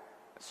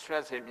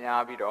stress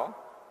များပြီးတော့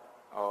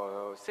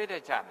စိတ်တ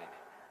က်ကြနေတ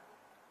ယ်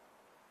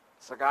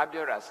စကား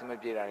ပြောတာစမ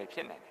ပြေတာတွေဖြ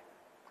စ်နေတယ်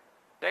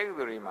တက္က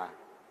သိုလ်တွေမှာ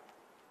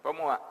ဘုံ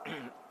က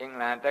အင်္ဂ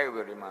လန်တက္က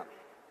သိုလ်တွေမှာ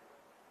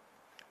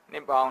နှ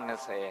စ်ပေါင်း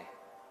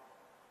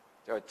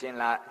20ကျော်ကျင်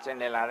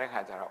လည်လာတဲ့ခါ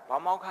ကျတော့ဘာ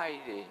မောက္ခ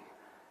ကြီးတွေ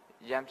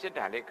ရံဖြစ်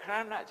တာလေခရ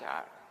ဏကြာ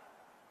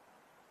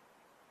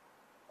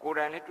ကိုယ်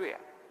တိုင်လည်းတွေ့ရတ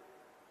ယ်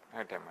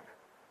ဟုတ်တယ်မလား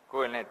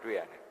ကိုယ်တိုင်လည်းတွေ့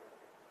ရတယ်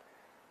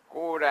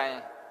ကိုယ်တိုင်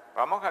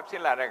ဘာမောက္ခဖြ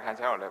စ်လာတဲ့ခါ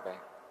ကျတော့လည်းပဲ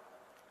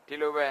ဒီ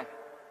လိုပဲ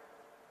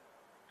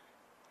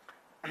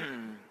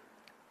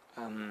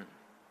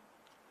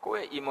ကို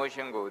ယ့်ရဲ့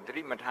emotion ကိုသ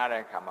တိမထား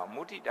တဲ့အခါမှာ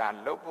မုဋ္ဌိတာ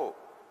လှုပ်ဖို့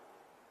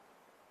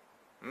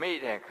မေ့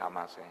တဲ့အခါ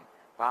မှာဆိုရင်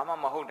ဘာမှ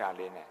မဟုတ်တာ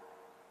လေးနဲ့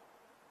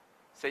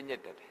စိတ်ည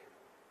စ်တယ်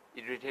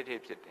irritated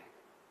ဖြစ်တယ်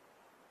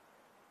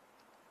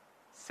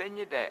စိတ်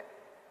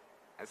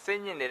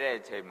ညစ်နေတဲ့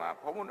အချိန်မှာ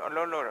ဘုံဘုံအ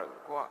လောလောတော့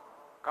ကိုက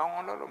ကောင်း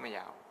အောင်လုပ်လို့မရ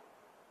ဘူး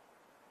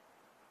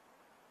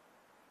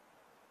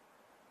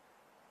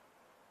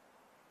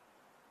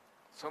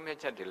ဆုံးဖြတ်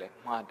ချက်တွေလည်း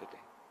မှားတယ်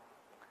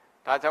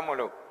ဒါကြောင့်မ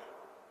လို့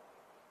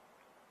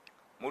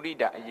မုဒိ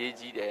တာအရေး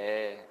ကြီးတယ်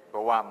ဘ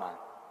ဝမှာ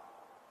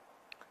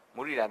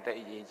မုဒိတာတက်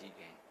အရေးကြီး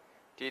တယ်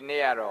ဒီ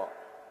နေ့ကတော့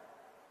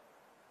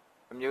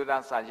အမျိုး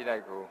သားစာကြည့်လို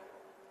က်ကို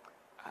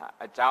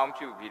အကြောင်း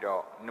ပြုပြီး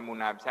တော့နမူ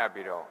နာဖြတ်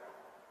ပြီးတော့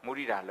မု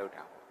ဒိတာလောက်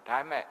တာဒါ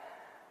ပေမဲ့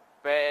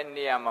ဘယ်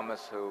နေရာမှာမ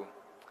ဆို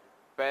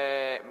ဘယ်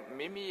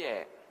မိမိ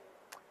ရဲ့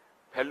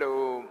ဘယ်လို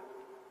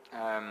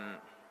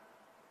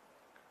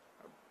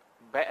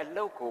ဘယ်အ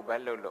လုပ်ကိုဘ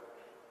ယ်လုပ်နော်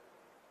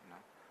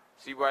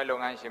စီးပွားရေးလု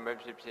ပ်ငန်းရှင်ပဲ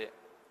ဖြစ်ဖြစ်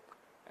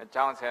အ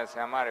ကြောင်းဆ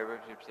ရာမတွေပဲ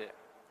ဖြစ်ဖြစ်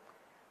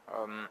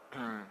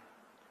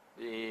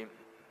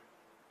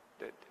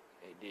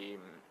ဒီ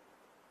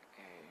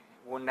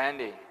ဝန်ထ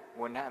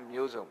မ်း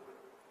မျိုးစုံ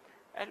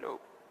အဲ့လို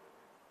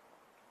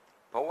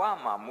ဘဝ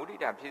မှာမုဒိ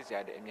တာဖြစ်စရာ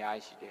တွေအများ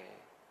ကြီးရှိတယ်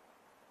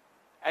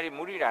အဲ့ဒီ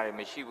မုဒိတာတွေ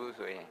မရှိဘူး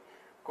ဆိုရင်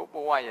ကို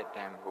ကိုဘဝရဲ့တ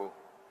န်ကို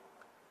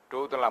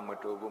တိုးသလားမ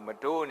တိုးဘူးမ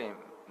တိုးနဲ့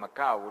မက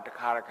ဘူးတစ်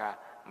ခါ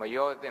မ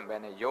ရောသင့်ပဲ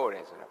နဲ့ရော့တ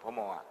ယ်ဆိုတာဘုံ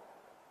ဘုံက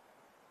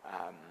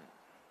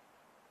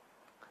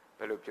ဘ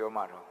ယ်လိုပြော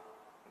မှတော့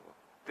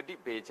တတိ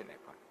ပေးခြင်းတ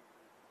ယ်ပေါ့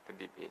တ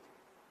တိပေး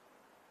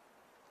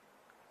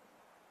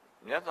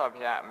မြတ်စွာဘု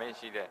ရားအမိန့်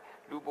ရှိတဲ့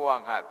လူဘဝ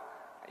က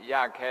ရ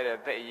ခဲတဲ့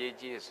တဲ့အရေး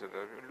ကြီးဆို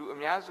တော့လူအ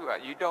များစုက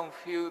you don't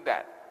feel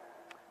that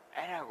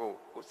အဲ့ဒါ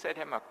ကိုစက်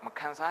ထဲမှာမ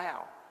ခံစားရ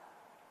အောင်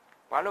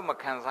ဘာလို့မ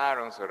ခံစားရ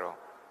အောင်ဆိုတော့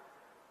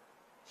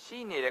ရှိ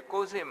နေတဲ့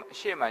ကိုယ်စိတ်အ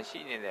ရှိမှရှိ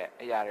နေတဲ့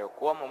အရာတွေ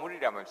ကိုကိုယ်ကမုဒိ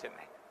တာမဖြစ်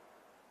နိုင်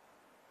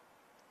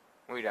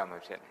မုဒိတာမ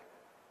ဖြစ်နိုင်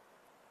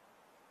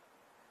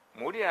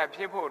မုဒိတာဖြ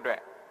စ်ဖို့အတွ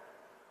က်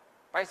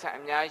ပိုက်ဆံ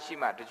အများကြီးရှိ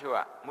မှတချို့က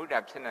မုဒိတာ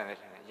ဖြစ်နေတယ်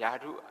ထင်တယ်ယာ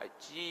ထုအ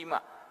ကြီးမှ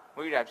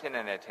မုဒိတာဖြစ်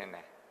နေတယ်ထင်တ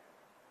ယ်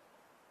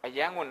အ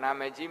ယံကိုနာ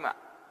မည်ကြီးမှ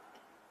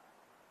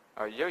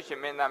ရုပ်ရှင်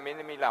မင်းသားမင်း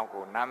သမီးလောက်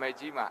ကိုနာမည်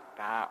ကြီးမှ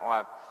ဒါ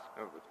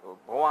ဟို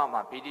ဘဝ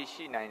မှာပီတိ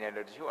ရှိနိုင်တယ်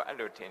လို့တချို့ကအဲ့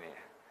လိုထင်နေ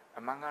တာ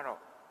အမှန်ကတော့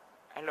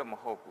အဲ့လိုမ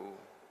ဟုတ်ဘူး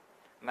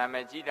နာမ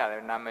ည်ကြီးတာလ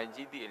ည်းနာမည်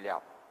ကြီးသည့်အလျော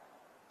က်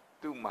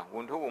သူ့မှာဝ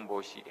န်ထုပ်ဝန်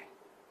ပိုးရှိတယ်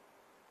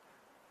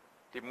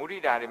ဒီမုဒိ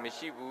တာတွေမ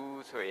ရှိ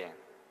ဘူးဆိုရင်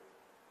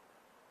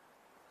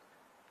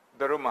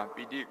တို့မှာ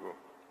ပီတိကို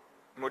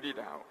မုဒိ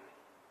တာကို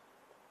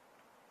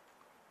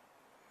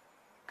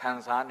ခံ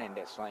စားနိုင်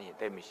တဲ့စွမ်းရည်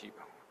တိတ်မရှိ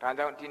ပါဘူးဒါ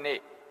ကြောင့်ဒီနေ့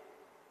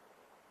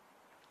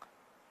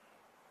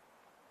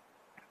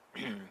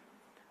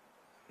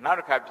နောက်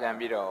တစ်ခါပြန်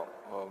ပြီးတော့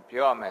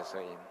ပြောရမယ်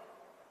ဆိုရင်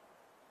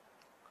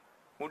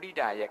မုဒိ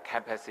တာရဲ့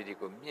capacity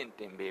ကိုမြင့်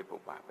တင်ပေး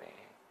ဖို့ပါပဲ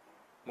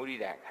မုဒိ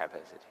တာ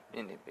capacity မြ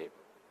င့်တင်ပေး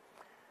ဖို့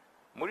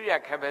မုဒိတာ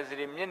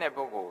capacity မြင့်တဲ့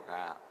ပုဂ္ဂိုလ်က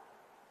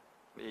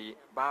ဒီ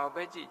ဘာ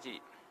ပဲကြ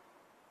ည့်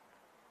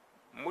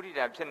မုဒိ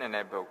တာဖြစ်နေ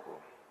တဲ့ပုဂ္ဂို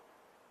လ်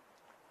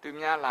သူ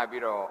များလာ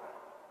ပြီးတော့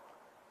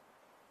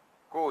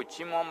ကိုယ်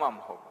ချီးမွမ်းမှမ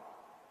ဟုတ်ဘူး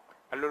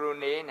အလိုလို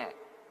နေနဲ့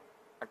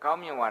အကောင်း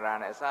မြင်ဝါဒ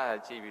နဲ့အစ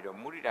အကြည့်ပြီးတော့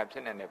မုဒိတာဖြ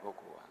စ်နေတဲ့ပုဂ္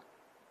ဂိုလ်က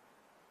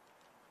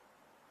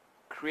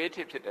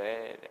creative ဖြစ်တယ်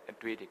အ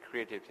တွေ့အထိ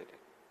creative ဖြစ်တ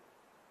ယ်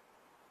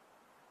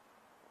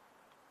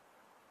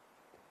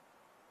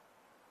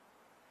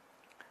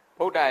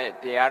ဗုဒ္ဓရဲ့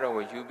တရားတော်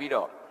ကိုယူပြီး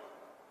တော့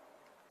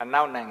အ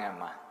နောက်နိုင်ငံ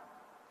မှာ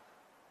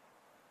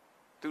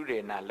သူရေ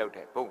နာလုပ်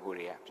တဲ့ပုဂ္ဂိုလ်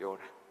တွေကပြော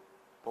တာ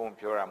ဘုံ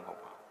ပြောတာမဟု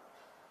တ်ပါ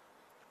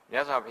ဘူးမြ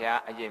တ်စွာဘုရား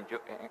အရင်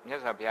မြ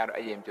တ်စွာဘုရားတော့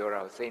အရင်ပြောတာ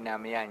ကိုစိတ်နာ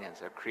မရညာ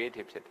ဆို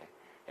creative ဖြစ်တယ်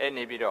အဲ့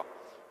နေပြီးတော့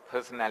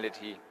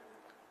personality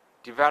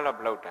develop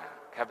လုပ်တာ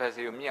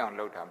capacity ကိုမြင့်အောင်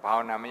လုပ်တာဘာဝ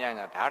နာမရ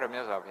ညာဒါတော့မြ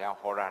တ်စွာဘုရား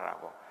ဟောတာ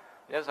ပေါ့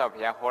မြတ်စွာဘု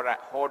ရားဟော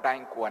တို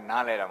င်းကိုယ်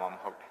နားလဲတာမှမ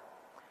ဟုတ်တယ်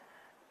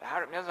ဒါ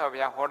တော့မြတ်စွာဘု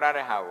ရားဟောတာ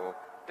တဲ့ဟာကို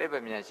သိပ္ပံ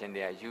ဉာဏ်ရှင်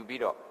တွေကယူ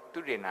ပြီးတော့သူ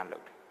တေနာလု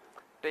ပ်တယ်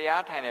တ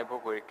ရားထိုင်တဲ့ပု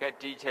ဂ္ဂိုလ်က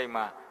ဒီချိန်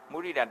မှာမု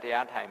ဒိတာတ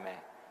ရားထိုင်မယ်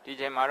ဒီ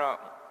ချိန်မှာတော့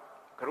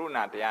ကရု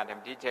ဏာတရားထို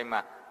င်ဒီချိန်မှာ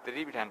သ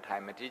တိပဋ္ဌာန်ထို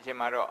င်မယ်ဒီချိန်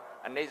မှာတော့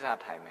အနိစ္စ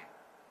ထိုင်မယ်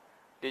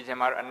ဒီချိန်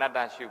မှာတော့အနတ္တ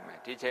ရှုမယ်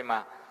ဒီချိန်မှာ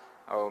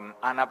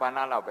အာနာပါန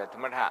လောက်ပဲသ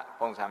မထ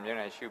ပုံစံမျိုး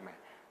နဲ့ရှုမယ်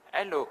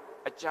အဲ့လို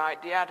အကြာ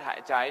တရားထိုင်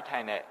အကြာကြီးထို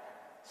င်တဲ့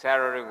ဆရာ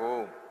တော်တွေကို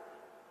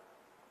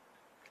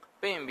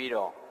ပင့်ပြီး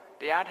တော့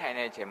တရားထိုင်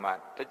တဲ့အချိန်မှာ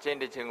တစ်ချိန်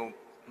ကို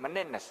မိန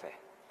စ်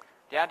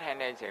20တရားထိုင်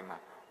တဲ့အချိန်မှာ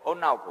အုတ်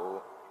နောက်ကို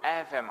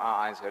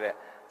FMRI ဆိုတဲ့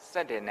စ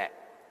က်တွေနဲ့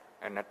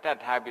တက်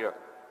ထားပြီးတော့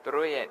သူ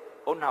တို့ရဲ့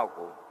အုတ်နောက်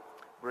ကို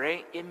brain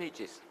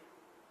images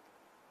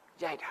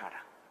ရိုက်ထား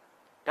တာ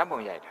ဓာတ်ပုံ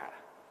ရိုက်ထားတာ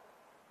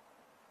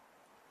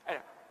အဲ့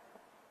ဒါ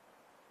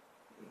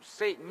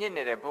စိတ်ညစ်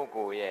နေတဲ့ပုဂ္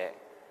ဂိုလ်ရဲ့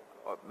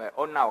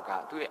အုတ်နောက်က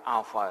သူ့ရဲ့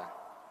alpha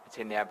အ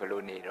ချိန်တွေကဘယ်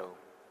လိုနေတော့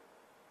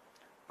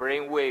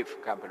brain wave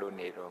ကဘယ်လို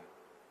နေတော့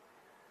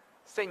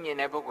စိတ်ညစ်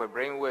တဲ့ပုဂ္ဂိုလ်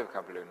brain wave က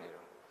ဘယ်လိုနေ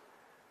တော့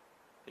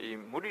ဒီ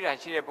မုဒိတာ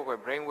ရှိတဲ့ပုဂ္ဂို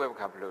လ် brain wave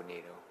ကဘယ်လိုနေ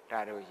တော့ဒါ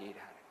တော့ရေး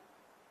ထားတယ်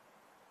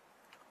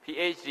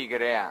PhD က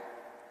လေးက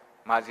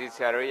မာစီဆ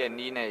ရာတို့ရဲ့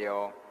နီးနဲ့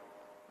ရော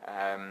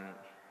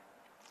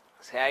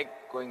ဆရာ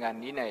ကိုင်က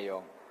နီးနဲ့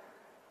ရော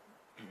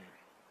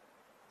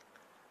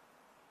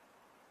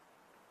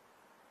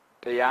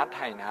တရား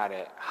ထိုင်ထား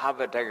တဲ့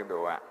Harvard တက္က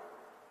သိုလ်က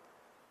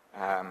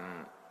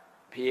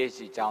PhD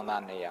ကျောင်း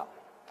သား2ယောက်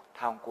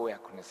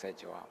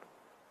1990ကျော်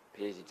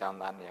PhD ကျောင်း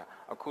သား2ယောက်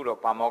အခုတော့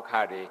ပါမောက္ခ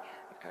တွေ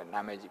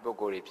နာမည်ကြီးပုဂ္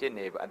ဂိုလ်တွေဖြစ်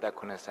နေပြီအသက်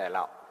90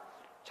လောက်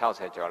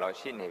60ကျော်လောက်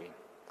ရှိနေပြီ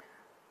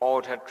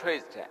alter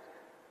trait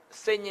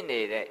စိတ်ညစ်နေ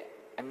တဲ့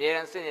အမြဲတ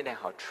မ်းစိတ်ညစ်တဲ့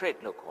ဟာ trait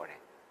လို့ခေါ်တယ်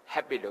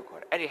habit လို့ခေါ်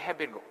တယ်အဲ့ဒီ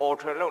habit ကို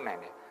alter လုပ်နို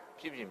င်တယ်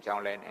ဖြစ်ပြင်ပြော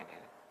င်းလဲနိုင်တ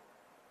ယ်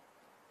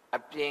အ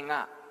ပြင်က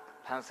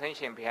ဖန်ဆင်း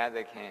ရှင်ဘုရားသ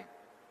ခင်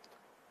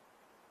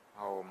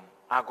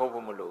အားကိုး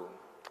ဖို့မလို့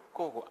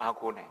ကိုယ့်ကိုအား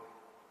ကိုးနိုင်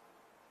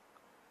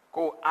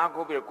ကိုယ်အား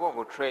ကိုးပြီးတော့ကိုယ့်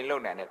ကို train လု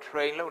ပ်နိုင်တယ်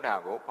train လုပ်တာ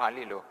ကိုပါ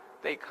ဠိလို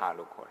သိက္ခာ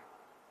လို့ခေါ်တယ်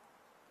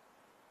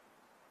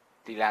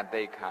သီလ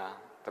သိက္ခာ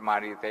သမာ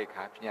ဓိသိက္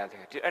ခာပညာသိ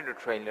က္ခာဒီအဲ့လို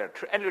train လုပ်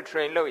အဲ့လို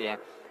train လုပ်ရင်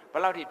ဘ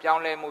ယ်လောက်ထိပြော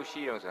င်းလဲမှု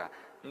ရှိတော့ဆိုတာ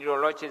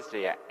neurologist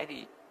တွေကအဲ့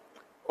ဒီ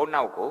အုတ်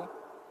နောက်ကို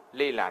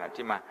လေ့လာတာ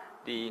ဒီမှာ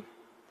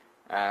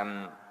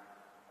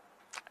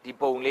ဒီ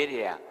ပုံလေး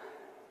တွေက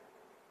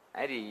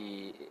အဲ့ဒီ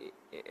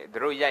သူ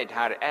တို့ရိုက်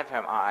ထားတဲ့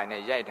fMRI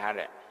နဲ့ရိုက်ထား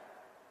တဲ့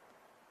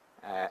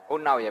အု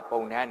တ်နောက်ရဲ့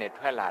ပုံထဲကနေ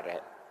ထွက်လာ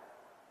တဲ့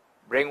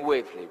brain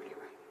wave လေးပဲ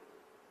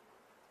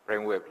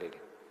brain wave လေး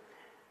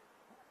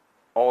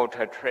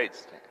alter traits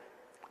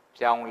ပြ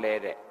ပြောင်းလဲ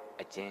တဲ့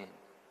အကျ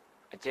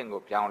င့်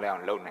ကိုပြောင်းလဲအော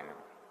င်လုပ်နိုင်တယ်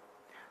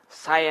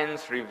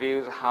Science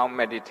reveals how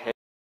meditation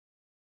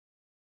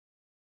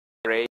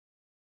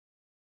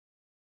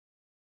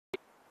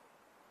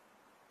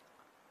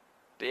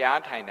တ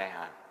ရားထိုင်တဲ့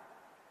ဟာ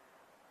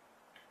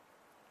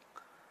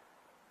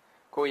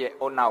ကိုယ့်ရဲ့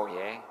အုတ်နောက်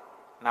ရဲ့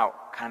နောက်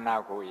ခန္ဓာ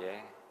ကိုယ်ရဲ့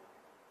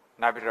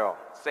နောက်ပြီးတော့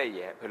စိတ်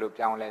ရဲ့ဘယ်လို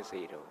ပြောင်းလဲ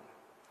စေတော့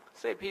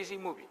စိတ်ဖိ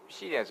စီးမှု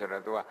ရှိတယ်ဆို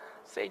တော့ तू က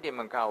စိတ်တွေ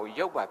မကောက်ဘူး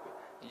ရုပ်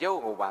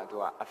ကိုပါ तू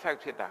က affect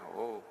ဖြစ်တာ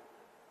ဟုတ်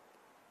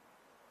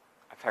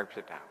affect ဖြ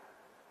စ်တာ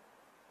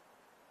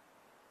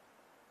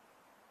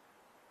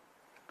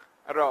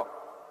အဲ့တော့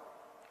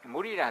မု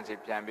ဒိတာစီ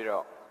ပြန်ပြီး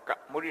တော့ကော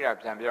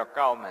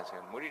က်မှဆိုရ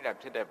င်မုဒိတာ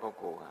ဖြစ်တဲ့ပုဂ္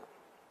ဂိုလ်က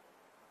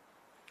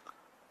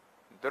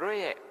သူတို့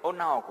ရဲ့အုတ်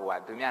နောက်ကိုက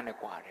သူများနဲ့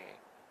ကြွားတယ်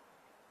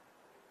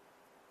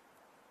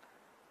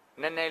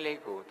နည်းနည်းလေး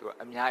ကို तू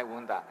အများကြီးဝ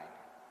န်တာနိုင်တ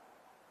ယ်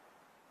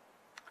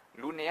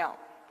လူနှစ်ယောက်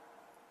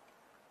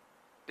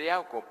တယော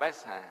က်ကိုပတ်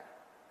စံ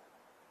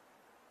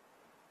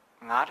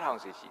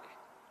9000စီရှိတယ်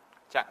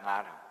ကျပ်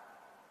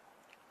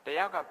9000တ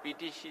ယောက်ကပီ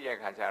တိရှိတဲ့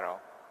ခါကျ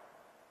တော့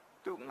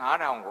သူ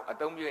9000ကိုအ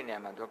သုံးပြုနေ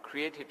မှ तू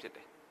creative ဖြစ်တ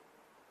ယ်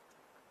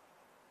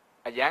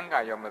အရန်က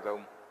ရောမ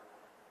သုံး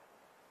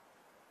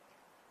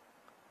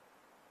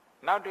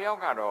နောက်တယောက်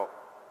ကတော့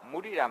မု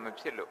ဒိတာမ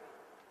ဖြစ်လို့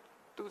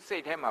သူ့စိ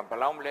တ်ထဲမှာဘ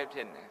လောင်မလဲဖြ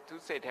စ်နေ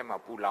သူ့စိတ်ထဲမှာ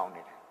ပူလောင်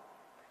နေတယ်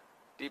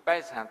ဒီပို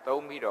က်ဆံ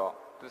သုံးပြီးတော့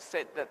သူစိ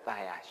တ်သက်သာ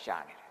ရာရှာ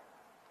နေတယ်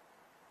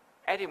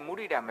အဲ့ဒီမု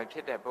ဒိတာမဖြ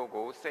စ်တဲ့ပုဂ္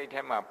ဂိုလ်စိတ်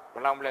ထဲမှာဘ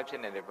လောင်မလဲဖြ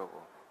စ်နေတဲ့ပုဂ္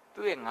ဂိုလ်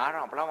သူ့ရဲ့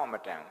9000ဘလောက်မှမ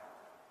တန်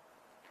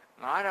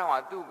9000က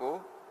သူ့ကို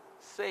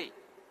စိတ်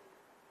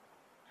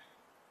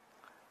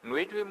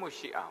နှွေးထွေးမှု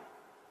ရှိအောင်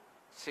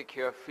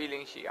secure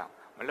feeling ရှိအောင်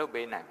မလုပ်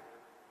ပေးနိုင်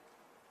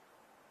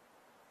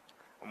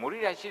ဘူးမုဒိ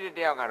တာရှိတဲ့တ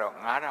ယောက်ကတော့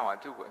9000က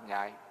သူ့ကိုအ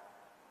များကြီး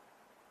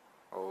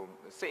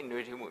စိတ်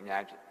နှွေးထွေးမှုအ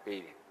များကြီး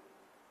ပေးတယ်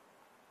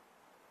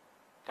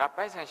ဒါ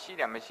ပိုက်ဆံရှိ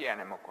တာမရှိတာ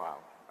နဲ့မကွာ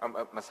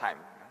ဘူးမဆိုင်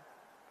ဘူးနော်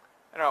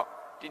အဲ့တော့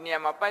ဒီနေရာ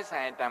မှာပိုက်ဆံ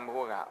ရဲ့တန်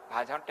ဖိုးကဘာ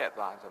ကြောင့်တက်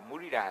သွားဆိုမု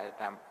ဒိတာ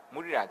ကြောင့်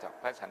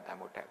ပိုက်ဆံတန်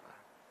ဖိုးတက်သွား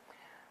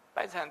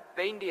ပိုက်ဆံ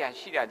သိန်း100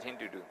ရှိတာချင်း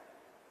တူတူ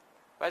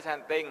ပိုက်ဆံ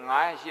သိန်း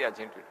900ရှိတာ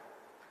ချင်းတူတူ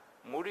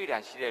မုဒိတာ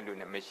ရှိတဲ့လူ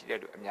နဲ့မရှိတဲ့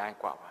လူအများကြီး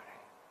ကွာပါတ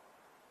ယ်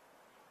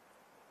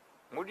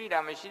မုဒိတာ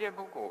မရှိတဲ့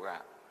ပုဂ္ဂိုလ်က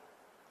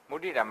မု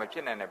ဒိတာမဖြ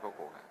စ်နိုင်တဲ့ပုဂ္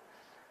ဂိုလ်က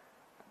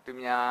သူ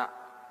များ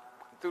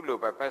သူ့လို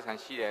ပဲပိုက်ဆံ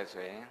ရှိတယ်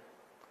ဆိုရင်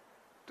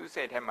သူ့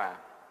စိတ်ထဲမှာ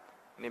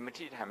နေမ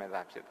ထိထိုင်မ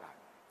သာဖြစ်သွား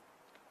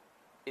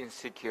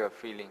insecure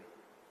feeling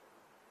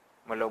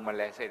မလုံမ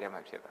လဲစိတ်ထဲ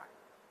မှာဖြစ်သွား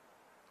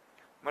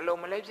မလုံ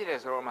မလဲဖြစ်တယ်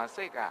ဆိုတော့မှ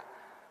စိတ်က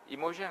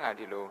emotion က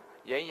ဒီလို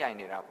ရိမ့်ရိုင်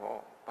နေတာပေါ့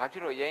ဘာဖြ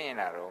စ်လို့ရိမ့်ရင်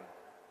တာတော့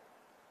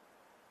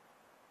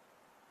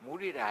မု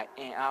ဒိတာ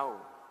အင်အားကို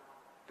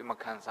သူမ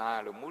ခံစားရ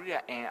လို့မုဒိတာ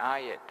အင်အား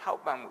ရဲ့ထော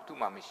က်ပံ့မှုသူ့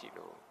မှာမရှိ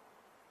လို့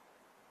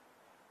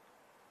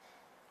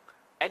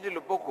အဲ့ဒီ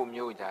လိုပုဂ္ဂိုလ်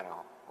မျိုးကြ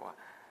တော့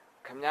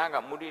ခမည်းက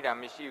မုဒိတာ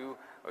မရှိ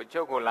ဘူး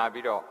ချုပ်ကိုလာ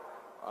ပြီးတော့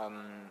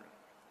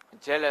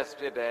jealous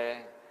ဖြစ်တယ်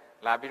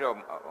လာပြီးတော့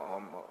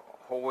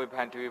ဟိုဝေဖ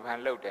န်တွေဖန်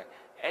လုပ်တယ်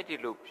အဲ့ဒီ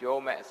လိုပြော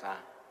မဲ့အ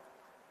စား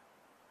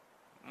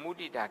မု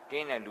ဒိတာက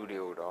င်းတဲ့လူတွေ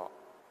ကိုတော့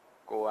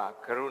ကိုက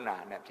ကရုဏာ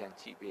နဲ့ပြန်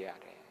ကြည့်ပေးရ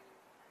တယ်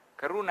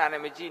ကရုဏာ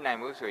နဲ့မကြည့်နိုင်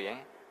ဘူးဆိုရင်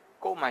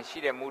ကိုယ်မှာရှိ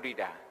တဲ့မုဒိ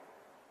တာ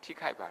ထိ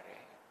ခိုက်ပါတ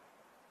ယ်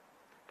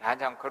ဒါ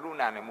ကြောင့်ကရု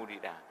ဏာနဲ့မုဒိ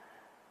တာ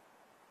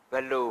ဘ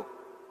ယ်လို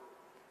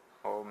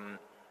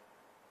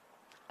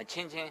အချ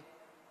င်းချင်း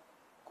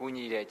ကူ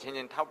ညီတယ်ချင်းချ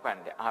င်းထောက်ပံ့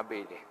တယ်အား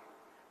ပေးတယ်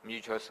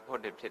mutual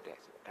supportive ဖြစ်တယ်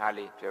ဆိုဒါ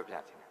လေးပြောပြ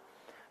ချင်တယ်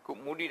ခု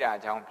မုဒိတာ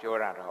အကြောင်းပြော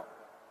တာတော့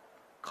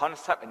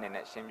concept အနေ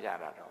နဲ့ရှင်းပြ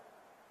တာတော့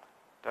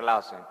ဒီလော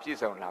က်ဆိုရင်ပြည့်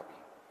စုံလာပြီ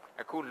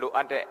အခုလိုအ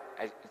ပ်တဲ့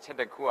အချက်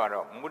တစ်ခုက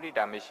တော့မုဒိ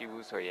တာမရှိ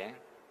ဘူးဆိုရင်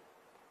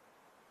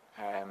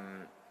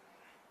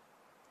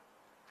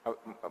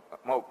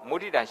မု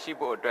ဒိတာရှိ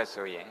ဖို့အတွက်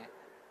ဆိုရင်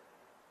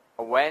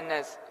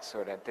awareness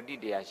ဆိုတဲ့တတိ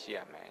တရားရှိရ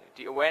မယ်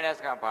ဒီ awareness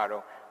ကဘာ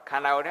တော့ခ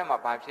န္ဓာကိုယ်ထဲမှာ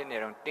ဘာဖြစ်နေ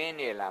တော့တင်း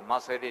နေလား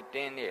muscle တွေတ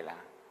င်းနေ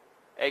လား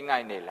အိတ်ငို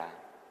က်နေလား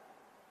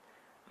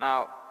နော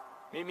က်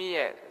မိမိ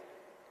ရဲ့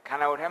ခန္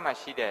ဓာကိုယ်ထဲမှာ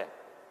ရှိတဲ့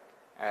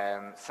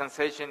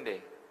sensation တွေ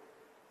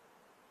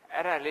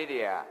အဲ့ဒါလေး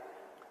တွေက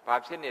ဘာ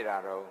ဖြစ်နေတာ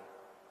တော့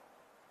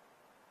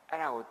အဲ့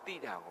ဒါကိုသိ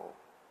တာကို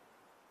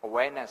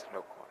awareness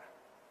လို့ခေါ်တာ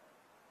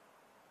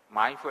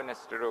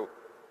mindfulness တို့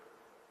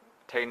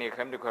technique ခ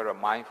မ်းတို့ခေါ်တော့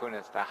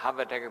mindfulness ဒါ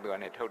Harvard တက္ကသိုလ်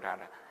ကနေထုတ်ထား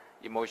တာ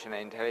emotional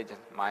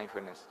intelligence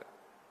mindfulness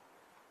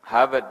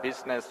Harvard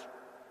Business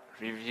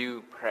Review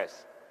Press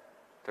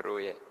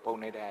တို့ရဲ့ပုံ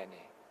နေတဲ့အန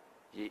ည်း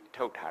ရေး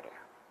ထုတ်ထားတယ်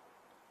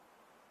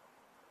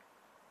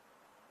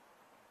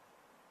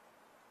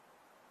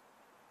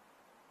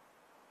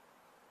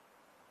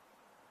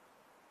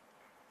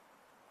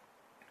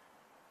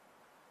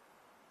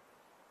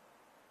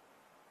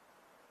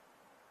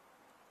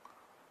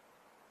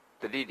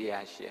တတိတ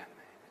ရားရှိရမ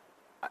ယ်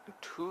အ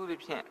ထူးသ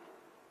ဖြင့်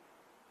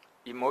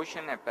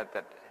emotion နဲ့ပတ်သ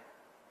က်တယ်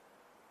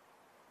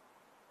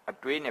အ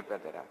တွေးနဲ့ပ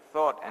တ်သက်တာ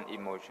thought and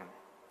emotion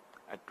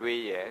အ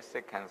တွေးရဲ့စိ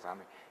တ်ခံစား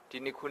မှုဒီ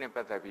နှစ်ခုနဲ့ပ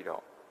တ်သက်ပြီး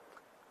တော့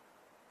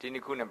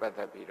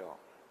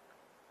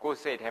ကိုယ်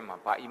စိတ်ထဲမှာ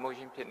ဘာ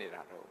emotion ဖြစ်နေ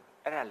တာတော့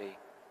အဲ့ဒါလေး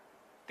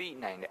သိ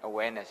နိုင်တဲ့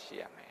awareness ရှိ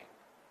ရမယ်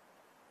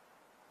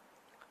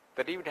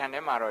တိပဋ္ဌာန်ထဲ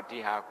မှာတော့ဒီ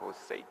ဟာကို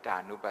စိတ်ဓာ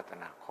နုပတ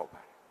နာခေါ်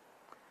ပါတယ်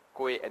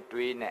ကိုယ်အ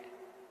တွေးနဲ့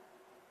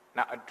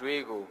နောက်အ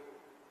တွေးကို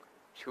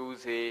ဖြူ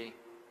စေ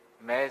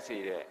မဲစေ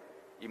တဲ့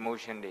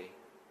emotion တွေ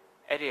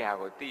အဲ့ဒီဟာ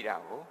ကိုသိတာ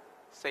ကို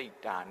စိတ်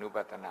ဓာနုပ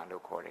တနာ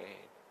လို့ခေါ်တယ်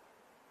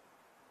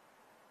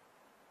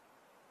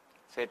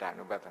စိတ်ဓာ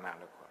နုပတနာ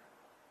လို့ခေါ်တယ်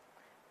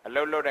အ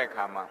လုပ်လုပ်တဲ့အ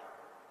ခါမှာ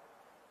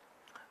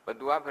ဘ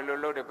သူကဘယ်လို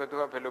လုပ်တယ်ဘသူ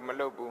ကဘယ်လိုမ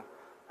လုပ်ဘူး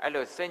အဲ့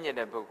လိုစိတ်ညစ်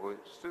တဲ့ပုဂ္ဂိုလ်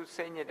သူ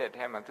စိတ်ညစ်တဲ့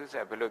ထဲမှာသူဆ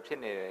က်ဘယ်လိုဖြစ်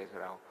နေတယ်ဆို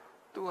တာကို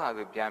သူဟာ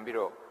သူပြန်ပြီး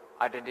တော့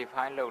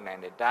identify လုပ်နိုင်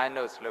တယ်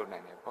diagnose လုပ်နို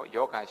င်တယ်ပေါ့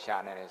ယောဂရှာ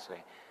နေတယ်ဆိုရ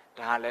င်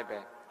ဒါလည်းပဲ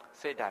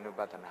စိတ်ဓာနုပ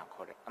တနာ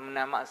ခေါ်တယ်အမှန်တ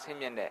မ်းအဆင့်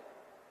မြင့်တဲ့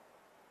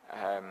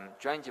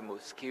ကျွမ်းကျင်မှု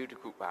skill တစ်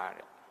ခုပါ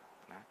တဲ့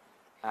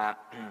နော်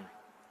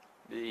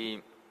ဒီ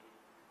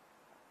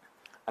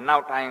အနော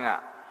က်တိုင်းက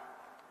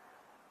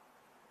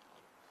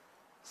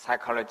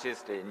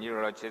psychologist တွေ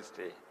neurologist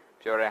တွေ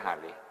ပြောတဲ့ဟာ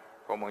လေး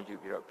ပုံမှန်ယူ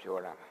ပြီးတော့ပြော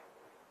တာပါ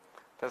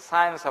The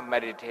science of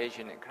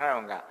meditation ခရ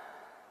အောင်က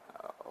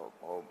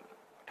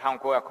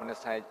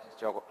1990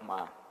ကျော်မှာ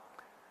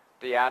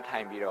တရားထို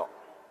င်ပြီးတော့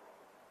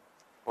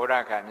ဘု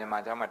ရားကမြန်မာ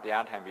ကျောင်းမှာတ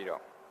ရားထိုင်ပြီး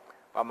တော့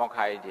ပမောက္ခ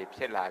ကြီးဖြ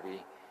စ်လာ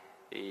ပြီး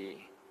ဒီ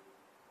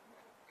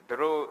သူ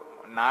တို့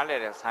နားလည်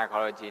တဲ့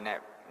psychology နဲ့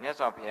မြတ်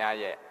စွာဘုရား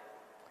ရဲ့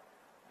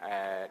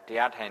တ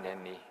ရားထိုင်တဲ့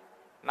နည်း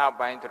နောက်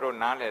ပိုင်းသူတို့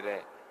နားလည်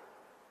တဲ့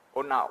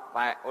ဥနောက်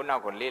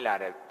ကိုလေ့လာ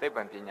တဲ့သိပ္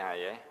ပံပညာ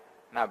ရဲ့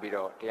နောက်ပြီး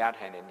တော့တရား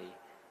ထိုင်တဲ့နည်း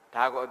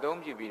ဒါကိုအသုံး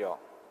ပြုပြီးတော့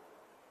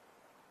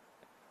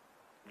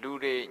လူ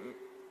တွေ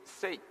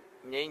စိတ်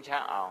ငြိမ်းချ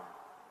မ်းအောင်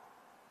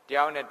တ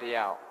ယောက်နဲ့တ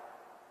ယောက်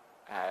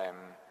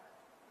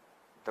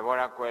သဘော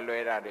ထားကွဲလွဲ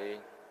တာတွေ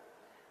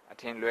အ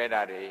ထင်လွဲ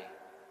တာတွေ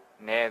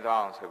နဲသွား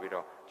အောင်ဆိုပြီး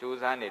တော့ကြိုး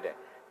စားနေတဲ့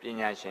ပ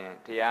ညာရှင်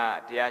တ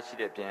ရားရှိ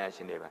တဲ့ပညာရှ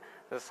င်တွေပါ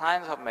The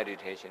science of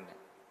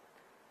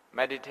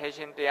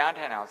meditation တရား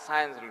ထိုင်အောင်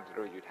science လို့သူ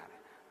တို့ယူထားတယ်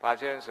။ဘာ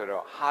ဖြစ်လဲဆို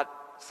တော့ hard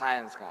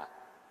science က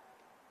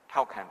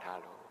ထောက်ခံထား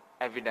လို့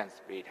evidence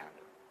ပေးထား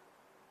လို့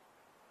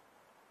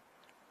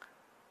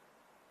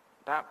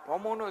ဒါဘုံ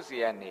ဘုံတို့စီ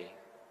ကနေ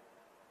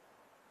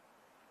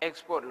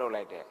export လုပ်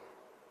လိုက်တဲ့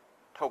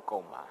ထုတ်ကု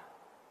န်ပါ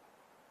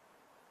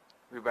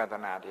ဝိပဿ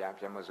နာတရား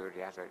ပြမစိုးတ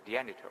ရားဆိုဒီက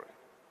နေထုတ်တယ်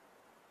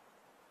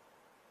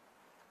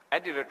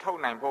အဲ့ဒီလိုထုတ်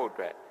နိုင်ဖို့အ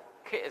တွက်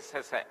ခေတ်ဆ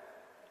က်ဆက်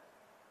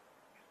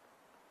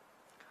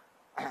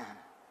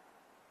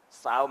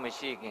စာအုပ်မ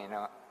ရှိခင်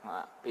တော့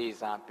ပေ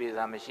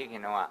စာမရှိခ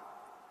င်တော့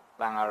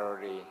တန်ဃာတော်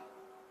တွေ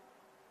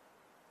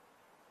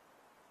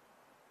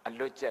အ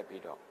လွတ်ကျက်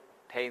ပြီးတော့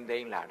ထိမ့်သိ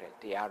မ်းလာတဲ့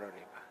တရားတော်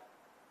တွေပါ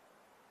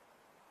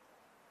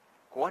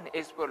ကိုယ်က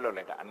export လုပ်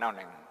လိုက်တာအနောက်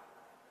နိုင်ငံ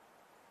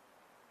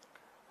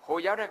ဟို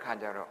ရောက်တဲ့ခါ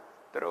ကျတော့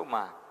သူတို့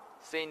မှ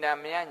စိန်တ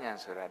မယဉာဏ်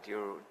ဆိုတာဒီ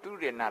သူ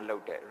ရဏလု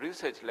ပ်တဲ့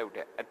research လုပ်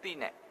တဲ့အသိ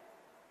နဲ့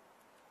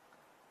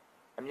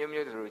အမျိုး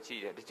မျိုးသူတို့ကြ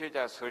ည့်တယ်တချို့ကျ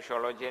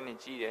sociology နဲ့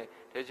ကြည့်တယ်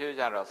တချို့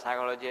ကျတော့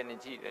psychology နဲ့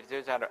ကြည့်တယ်တ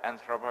ချို့ကျတော့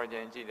anthropology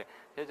နဲ့ကြည့်တယ်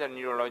တချို့ကျ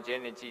neurology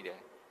နဲ့ကြည့်တယ်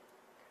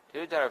တ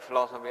ချို့ကျတော့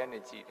philosophy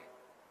နဲ့ကြည့်တယ်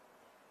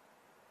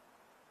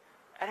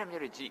အဲ့ဒါ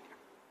မျိုးတွေကြည့်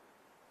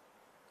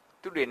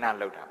သူရဏ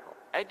လုပ်တာပေါ့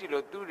အဲ့ဒီ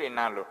လိုသူရ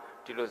ဏလို့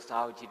ဒီလိုစာ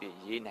အုပ်ကြီးတွေ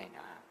ရေးနိုင်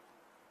တာ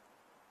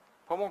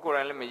ဘုံဘုံကိုယ်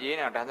တိုင်လည်းမရေး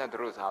နိုင်တော့ဒါကြောင့်သူ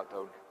တို့စာအုပ်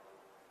သုံးတယ်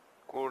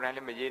ကိုယ်တိုင်လ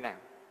ည်းမရေးနိုင်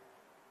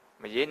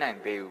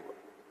သေးဘူးပေါ့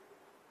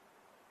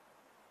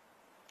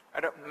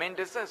အဲ့တော့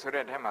mental ဆို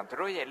တဲ့အထက်မှာသူ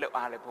တို့ရဲ့လောက်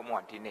အားလည်းဘုံဘုံ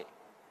ကဒီနေ့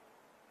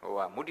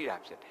မုဒိတာ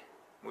ဖြစ်တယ်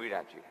မုဒိတာ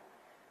ပြုတယ်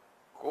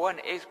ကိုယ်က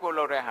export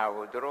လုပ်တဲ့ဟာ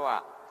ကိုသူတို့က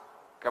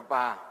က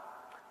ပါ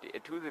ဒီအ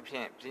ထူးသဖြ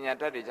င့်ပညာ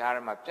တတ်တွေကြား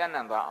ထဲမှာပြန့်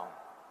နှံ့သွားအောင်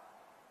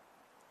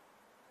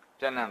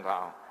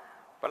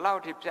ဘယ်လော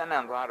က်ထိပြန့်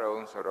နှံ့သွားတော့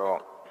ဆိုတော့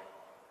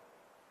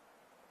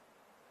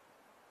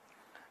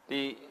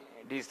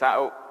ဒီစာ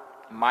အုပ်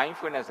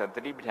mindfulness သ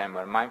တိပဋ္ဌာန်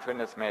မှာ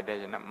mindfulness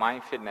meditation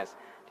mind fitness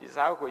ဒီ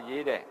စာအုပ်ကို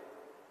ရေးတဲ့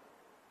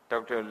ဒေါ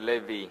က်တာလေ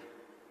ဗီ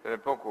ဆို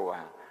တဲ့ပုဂ္ဂိုလ်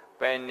ဟာ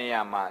ဘယ်နေ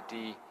ရာမှာ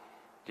ဒီ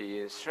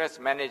stress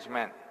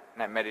management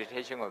နဲ့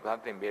meditation ကိုသွား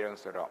သင်ပေးတော့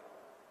ဆိုတော့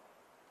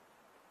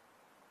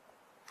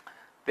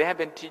they have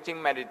been teaching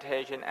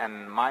meditation and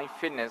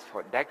mindfulness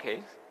for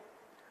decades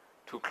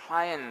to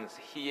clients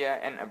here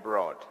and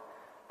abroad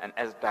and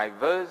as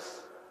diverse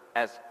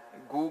as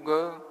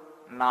Google,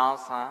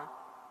 NASA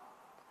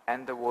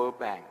and the World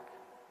Bank.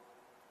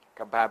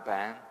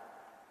 Kababan,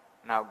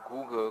 now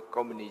Google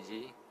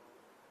community,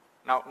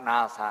 now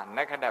NASA,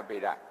 Nakada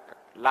Beda,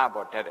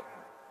 Labo Ted,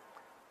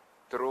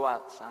 Trua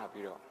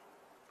Sabiro,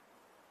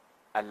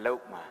 a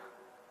Lopma,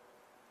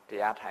 the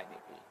Atani.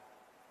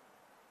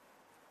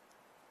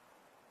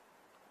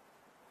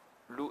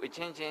 Lu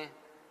changing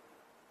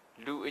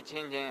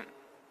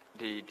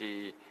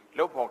the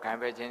local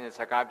campaign is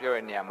a capture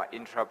in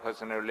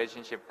intrapersonal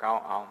relationship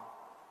count on.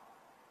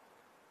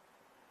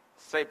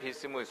 Say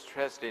Pisimu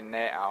stressed in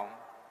now,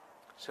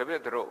 so we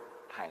draw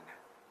time.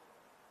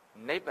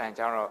 Nape and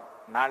Jaro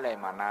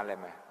Nalema.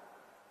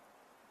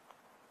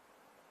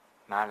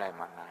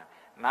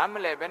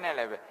 Namele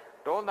Beneleve,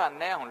 told that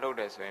neon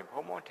loaders in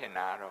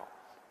Pomotinaro,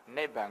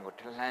 Nebango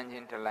to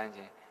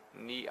Langin,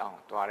 knee on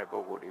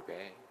Tuarebo would be.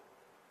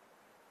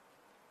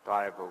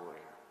 Tuarebo would.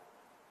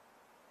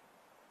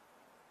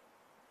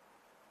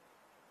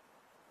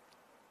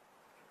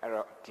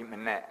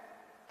 Timene,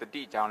 တ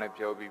တိကြောင့်လည်း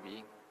ပြောပြီးပြီ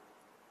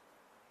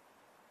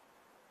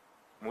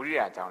မုရိ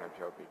ယာကြောင့်လည်း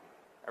ပြောပြီးပြီ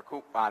အခု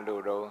ပါ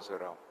လို့တော့ဆို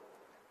တော့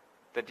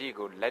တတိ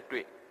ကိုလက်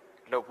တွေ့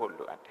လှုပ်ဖို့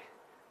လိုအပ်တယ်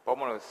ဘုံ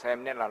မလို့10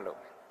မိနစ်လောက်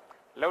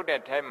လှုပ်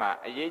တဲ့ထဲမှာ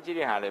အရေးကြီး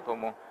တဲ့ဟာလေဘုံ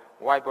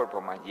whiteboard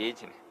ပေါ်မှာရေး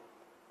ချင်တယ်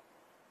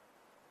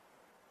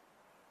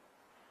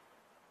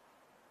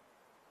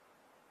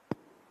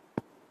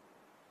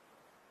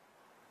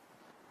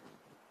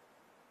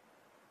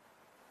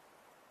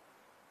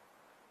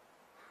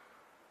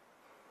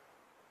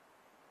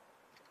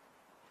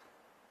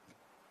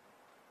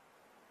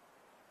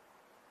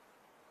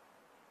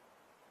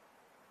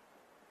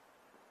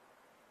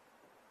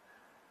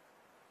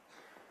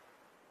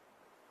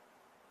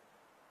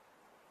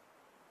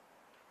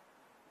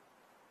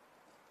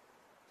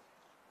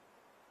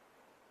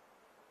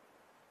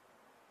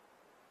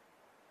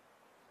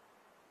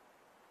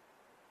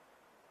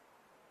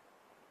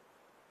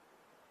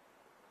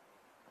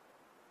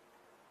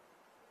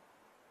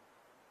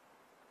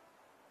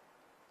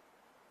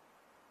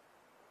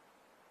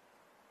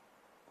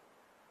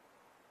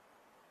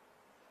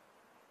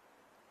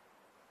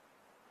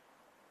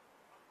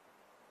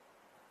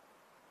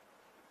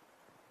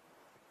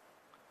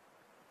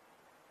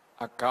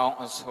အကောင်း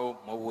အဆိုး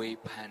မဝေ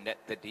ဖန်တဲ့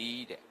တတိ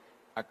တဲ့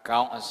အကော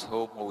င်းအ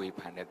ဆိုးမဝေ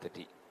ဖန်တဲ့တ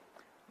တိ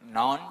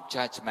non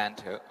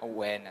judgmental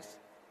awareness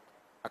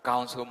အကော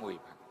င်းဆိုးမဝေ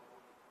ဖန်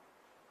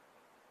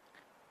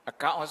အ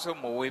ကောင်းအဆိုး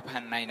မဝေဖ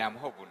န်နိုင်တာမ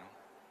ဟုတ်ဘူးနော်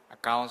အ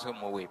ကောင်းဆိုး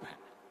မဝေဖန်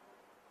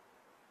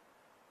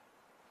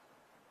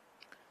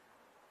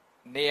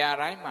နေရာ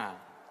တိုင်းမှာ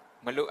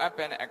မလိုအပ်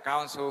ပဲအကော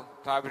င်းဆိုး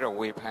သွားပြီးတော့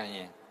ဝေဖန်ရ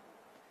င်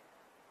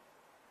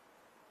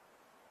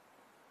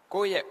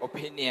ကိုယ့်ရဲ့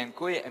opinion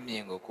ကိုယ့်ရဲ့အမြ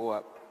င်ကိုကို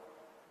ယ်က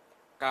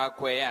ကာ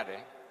ကွယ်ရတ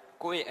ယ်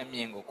ကိုယ့်ရဲ့အမြ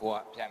င်ကိုကို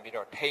ယ်ကပြန်ပြီး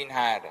တော့ထိန်း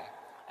ထားရတယ်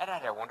အဲ့ဒါ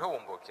တွေဝန်ထုတ်ဝ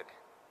န်ပို့ဖြစ်တ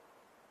ယ်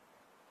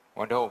ဝ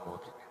န်ထုတ်ဝန်ပို့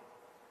ဖြစ်တယ်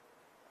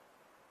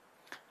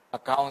အ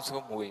ကောင်း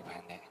ဆုံးမဝေဖ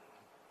န်တယ်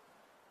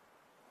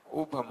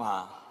ဥပမာ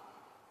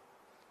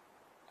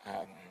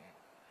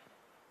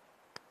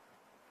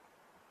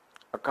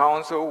အကော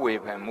င်းဆုံးဝေ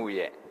ဖန်မှု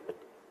ရဲ့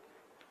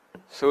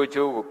ဆို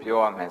ချိုးကိုပြော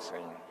ရမယ်ဆို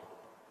ရင်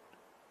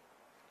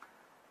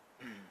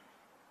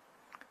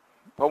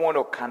ဘုံဘုံ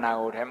တို့ခန္ဓာ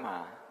ကိုယ်ထဲမှာ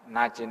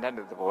နာကျင်တတ်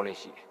တဲ့သဘောလေး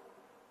ရှိတယ်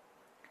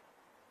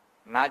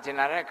နာကျင်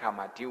လာတဲ့အခါ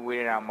မှာဒီဝေ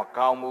ဒနာမ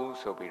ကောင်းဘူး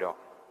ဆိုပြီးတော့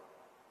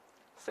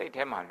စိတ်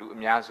ထဲမှာလူအ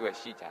များစု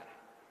ရှိကြတယ်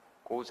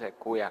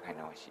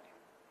69%ရှိတယ်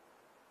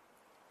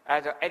အဲ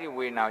ဒါအဲ့ဒီ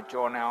ဝေဒနာကို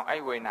ကြော်နေအောင်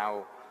အဲ့ဝေဒ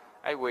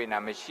နာ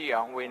မရှိ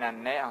အောင်ဝေဒနာ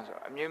နည်းအောင်ဆို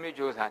အမျိုးမျိုး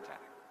ကြိုးစားကြတ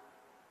ယ်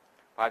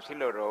ဘာဖြစ်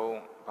လို့တော့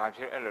ဘာဖြ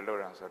စ်အဲ့လိုလုပ်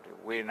တော့ဆိုတော့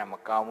ဝေဒနာမ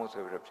ကောင်းဘူး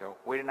ဆိုပြီးတော့ပြော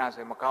ဝေဒနာ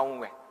ဆိုမကောင်းဘူး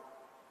ပဲ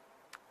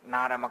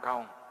နာတာမကော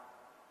င်း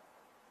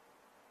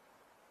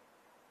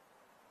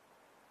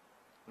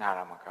နာရ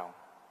မကောင်း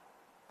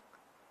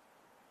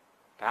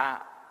ဒါ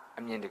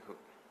အမြင်တစ်ခု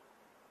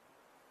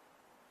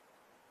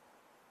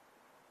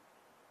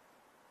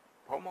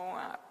ဘုံဘုံက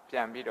ပြ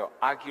န်ပြီးတော့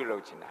argue လု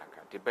ပ်ချင်တာက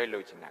debate လု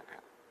ပ်ချင်တာက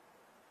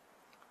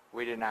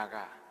ဝေဒနာက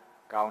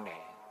ကောင်းတ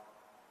ယ်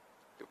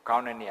သူကော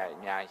င်းတဲ့နေရာအ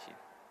များကြီးရှိတ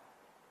ယ်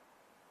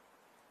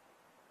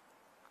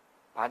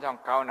ဘာကြောင့်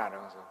ကောင်းတာ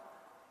တော့ဆို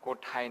ကို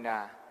ထိုင်တာ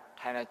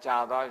ကြာ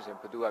သွားပြီဆို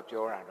ဘယ်သူက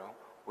ပြောတာတော့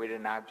ဝေဒ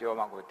နာပြော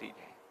မှကိုသိ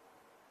တယ်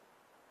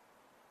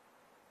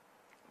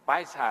ဘို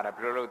က်စားတာဘ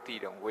ယ်လိုလုပ်သိ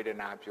တော့ဝေဒ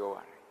နာပြောရ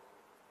တယ်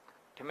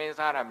ထမင်း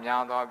စားတာ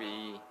များသွားပြီ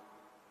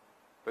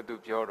ဘယ်သူ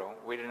ပြောတော့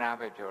ဝေဒနာ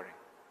ပဲပြောတယ်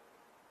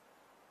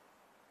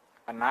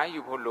အနားယူ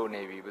ဖို့လို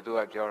နေပြီဘယ်သူက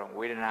ပြောတော့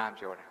ဝေဒနာ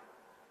ပြောတယ်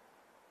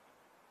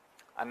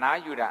အနား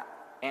ယူတာ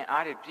အင်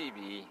အားတွေပြည့်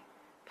ပြီ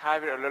ထား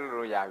ပြီးတော့လှုပ်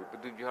လို့ရပြီဘယ်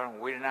သူပြောတော့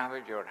ဝေဒနာပဲ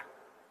ပြောတာ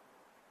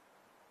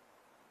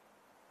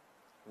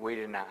ဝေ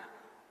ဒနာ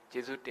ကျေ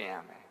စုတင်ရ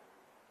မယ်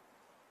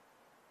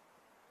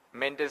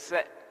မင်တဆ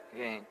က်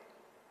ရင်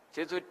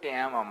ကျေစုတင်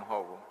ရမှာမဟု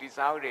တ်ဘူးတိ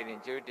စားဥတွေတင်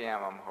ကျေစုတင်ရ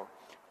မှာမဟုတ်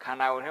ခန္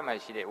ဓာကိုယ်ထဲမှာ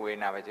ရှိတဲ့ဝေဒ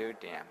နာပဲကျေစု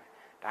တင်ရမယ်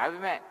ဒါပေ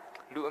မဲ့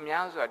လူအ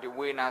များဆိုတာဒီ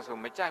ဝေဒနာဆို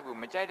မကြိုက်ဘူး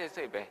မကြိုက်တဲ့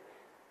စိတ်ပဲ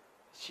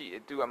ရှိ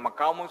သူကမ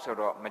ကောင်းဘူးဆို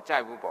တော့မကြို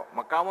က်ဘူးပေါ့မ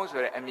ကောင်းဘူး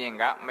ဆိုတဲ့အမြင်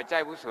ကမကြို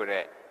က်ဘူးဆို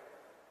တဲ့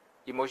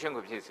emotion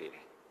ကိုဖြစ်စေတ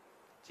ယ်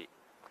ကြည့်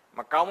မ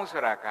ကောင်းဘူး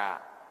ဆိုတာက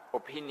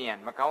opinion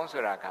မကောင်း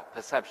ဆိုတာက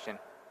perception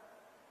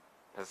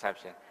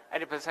အဲ့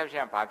ဒီ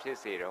perception ဘာဖြစ်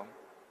စေတော့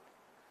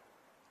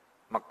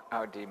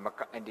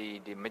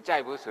ဒီမကြို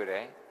က်ဘူးဆို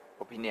တဲ့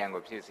opinion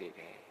ကိုဖြစ်စေတ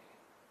ယ်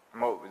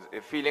မဟုတ်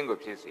feeling ကို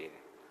ဖြစ်စေတ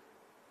ယ်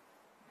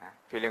နော်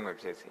feeling ကို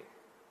ဖြစ်စေ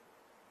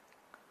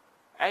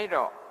အဲ့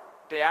တော့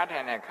တရားထို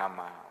င်တဲ့အခါ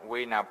မှာဝေ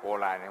ဒနာပေါ်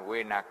လာတယ်ဝေ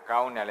ဒနာ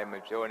ကောင်းတယ်လည်းမ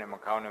ပြောနဲ့မ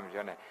ကောင်းတယ်မ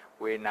ပြောနဲ့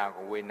ဝေဒနာ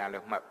ကိုဝေဒနာ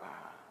လို့မှတ်ပါ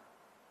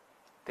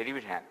သတိပ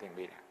ဋ္ဌာန်သင်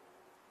ပေးတာ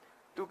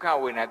ဒုက္ခ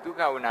ဝေဒနာ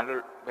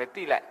လို့ပဲ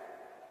သိလိုက်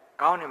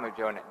ကောင်းတယ်မ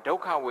ပြောနဲ့ဒု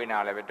က္ခဝေဒနာ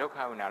လည်းပဲဒုက္ခ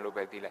ဝေဒနာလို့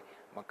ပဲသိလိုက်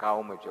မကော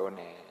င်းမပြော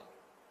နဲ့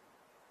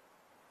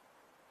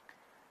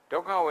ဒု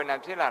က္ခဝေဒနာ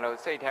ဖြစ်လာလို့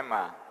စိတ်ထဲ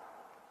မှာ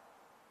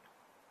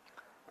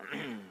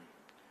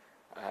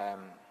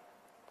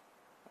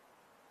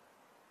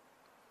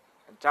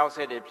ကြောက်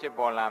စိတ်တွေဖြစ်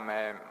ပေါ်လာမ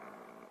ယ်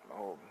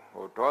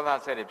ဟိုဒေါသ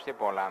စိတ်တွေဖြစ်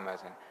ပေါ်လာမယ်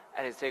ဆိုရင်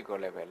အဲ့ဒီစိတ်ကို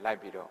လည်းပဲလိုက်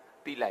ပြီးတော့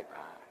သိလိုက်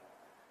ပါ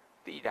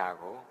သိတာ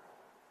ကို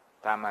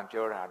တာမန်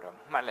ပြောတာတော့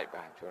မှတ်လိုက်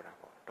ပါပြောတာ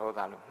ပေါ့ဒေါသ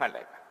လို့မှတ်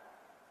လိုက်ပါ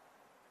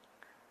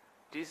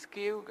ဒီ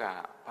skill က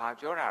ဘာ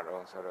ပြောတာ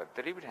တော့ဆိုတော့သ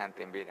တိပဋ္ဌာန်သ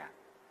င်ပေးတာ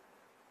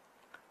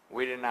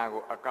ဝေဒနာ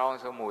ကိုအကောင်း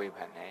ဆုံးမဝေဖ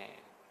န်နဲ့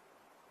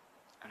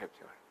အဲ့လို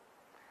ပြောတယ်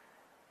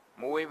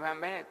မဝေဖန်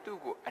ပဲသူ့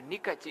ကိုအနိ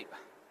ကကြည့်ပါ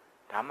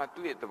ဒါမှ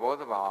သူ့ရဲ့သဘော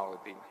တဘာဝကို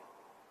သိမယ်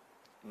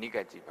အနိက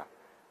ကြည့်ပါ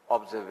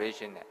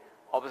observation နဲ့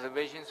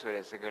observation ဆို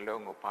တဲ့စကား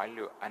လုံးကိုဘာ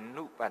လို့အ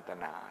နုပတ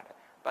နာတဲ့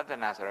ပတ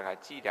နာဆိုတာက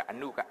ကြည့်တာအ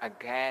နုက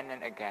again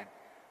and again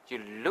you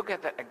look at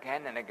that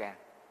again and again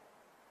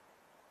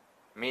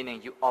meaning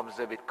you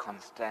observe it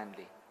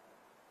constantly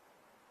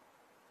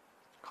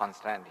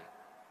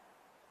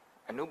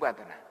အနုပတ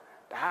နာ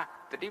ဒါ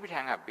တတိပဋ္ဌာ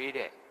န်ကပေး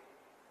တဲ့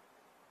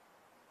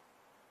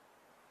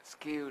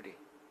skill တွေ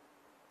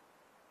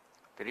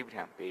တတိပဋ္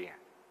ဌာန်ပေးရ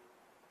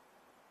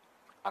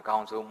အကော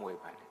င်ဆုံးမွေ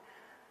ဖန်တယ်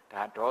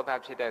ဒါဒေါသ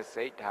ဖြစ်တဲ့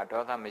စိတ်ဒါ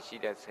ဒေါသမရှိ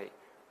တဲ့စိတ်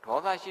ဒေါ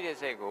သရှိတဲ့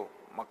စိတ်ကို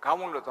မကောင်း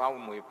ဘူးလို့သွား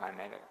မွေဖန်တ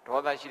ယ်ဒေါ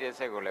သရှိတဲ့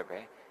စိတ်ကိုလည်းပဲ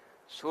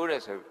ဆိုးတ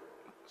ယ်ဆို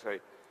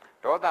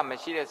ဒေါသမ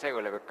ရှိတဲ့စိတ်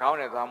ကိုလည်းပဲကောင်း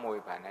တယ်သွားမွေ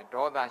ဖန်တယ်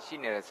ဒေါသရှိ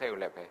နေတဲ့စိတ်ကို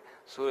လည်းပဲ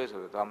ဆိုးတယ်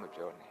ဆိုသွားမ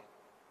ပြောနဲ့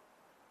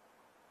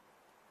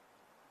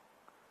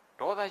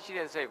ဒေါသရှိ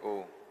တဲ့စိတ်ကို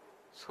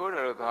ဆိုးတ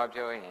ယ်လို့သွား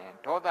ပြောရင်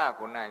ဒေါသ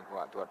ကိုနိုင်က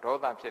သူကဒေါ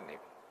သဖြစ်နေ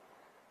ပြီ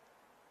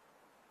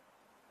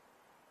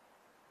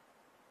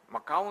မ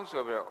ကောင်း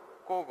ဆိုပြီးတော့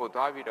ကိုယ့်ကို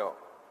သွားပြီးတော့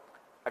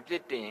အပြ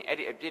စ်တင်ရင်အဲ့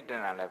ဒီအပြစ်တ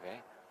င်တာလည်းပဲ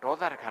ဒေါ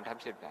သတစ်ခါထပ်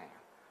ဖြစ်ပြန်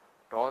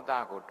ဒေါသ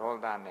ကိုဒေါ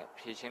သနဲ့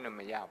ဖြေရှင်းလို့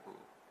မရ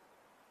ဘူး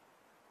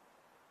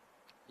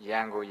ရ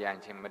န်ကိုရန်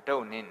ချင်းမတုံ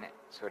နဲ့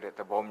ဆိုတဲ့သ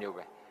ဘောမျိုး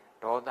ပဲ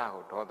ဒေါသ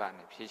ကိုဒေါသ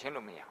နဲ့ဖြေရှင်း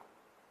လို့မရဘူး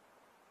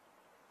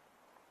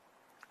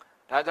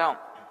ဒါကြောင့်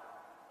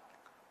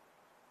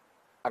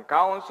အ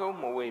ကောင်းဆုံး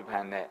မဝေဖ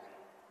န်တဲ့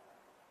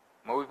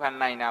မဝေဖန်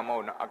နိုင်တာမဟု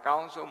တ်တော့အကော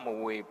င်းဆုံးမ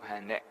ဝေဖ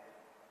န်တဲ့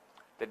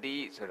တတိ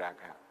ဆိုတာ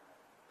က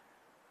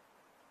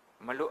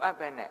မလိုအပ်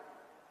ပဲနဲ့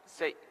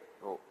စိတ်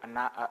ဟိုအ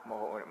နာ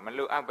မ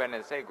လိုအပ်ပဲ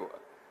နဲ့စိတ်ကို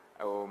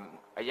ဟို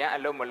အရန်အ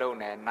လုံးမလုံး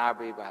နဲ့နား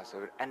ပေးပါဆို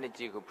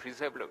energy ကို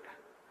preserve လုပ်တာ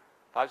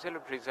ဘာဖြစ်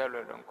လို့ preserve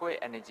လုပ်တော့ကိုယ့်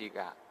ရဲ့ energy က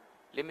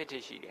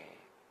limited ရှိတယ်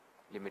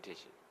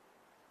limitation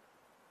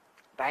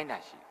တိုင်းတာ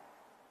ရှိ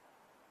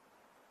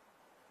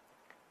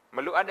မ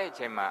လိုအပ်တဲ့အ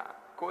ချိန်မှာ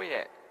ကိုယ့်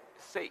ရဲ့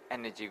စိတ်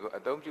energy ကို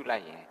အသုံးပြုလို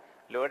က်ရင်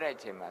လိုတဲ့အ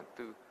ချိန်မှာ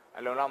तू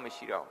အလုံးလောက်မ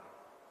ရှိတော့ဘူး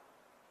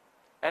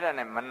အဲ့ဒါ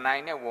နဲ့မနို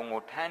င်တဲ့ဝန်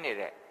ကိုထမ်းနေ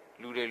တဲ့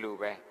လူတွေလို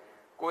ပဲ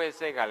ကိုယ့်ရဲ့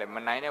စိတ်ကလည်းမ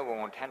နိုင်တဲ့ဝန်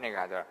ကိုထမ်းနေကြ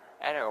ဆိုတော့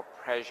အဲ့ဒါကို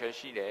pressure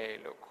ရှိတယ်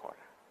လို့ခေါ်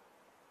တာ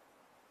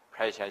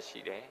pressure ရှိ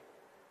တယ်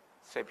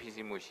စိတ်ဖိ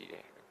စီးမှုရှိတ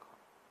ယ်လို့ခေါ်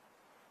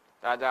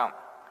ဒါကြောင့်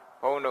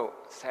ဘုန်းတို့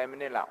10မိ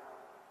နစ်လောက်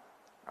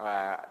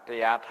တ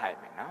ရားထိုင်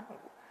မယ်နော်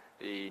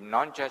ဒီ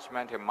non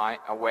judgmental mind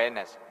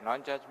awareness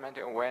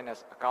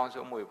အကောင်း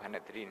ဆုံးမွေဖန်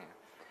တဲ့သတိနဲ့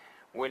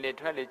ဝင်လေ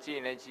ထွက်လေကြည့်ရ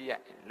င်လည်းကြည့်ရ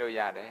လို့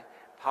ရတယ်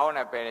ဖောင်း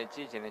နေပဲလည်းကြ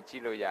ည့်ချင်လည်းကြ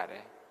ည့်လို့ရတ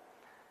ယ်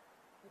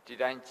ဒီ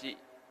တိုင်းကြ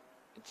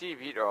ည့်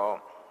ပြီးတော့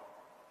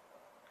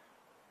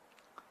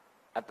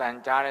အတန်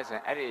ကြားရဲဆိုရ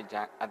င်အဲ့ဒီ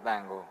အတ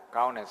န်ကို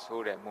ကောင်းတဲ့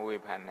ဆိုးတဲ့မွေ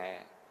ဖန်တဲ့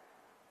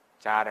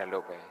ကြားတယ်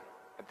လို့ပဲ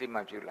အတိမ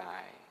ပြုလို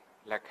က်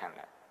လက်ခံ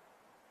လိုက်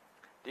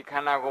ဒီခ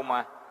န္ဓာကိုယ်မှာ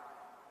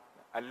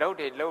အလုတ်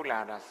တွေလှုပ်လာ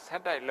တာဆ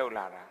က်တိုက်လှုပ်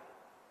လာတာ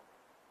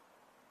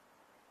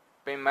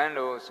ပင်ပန်း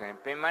လို့ဆိုရင်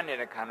ပင်ပန်းနေ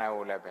တဲ့ခန္ဓာ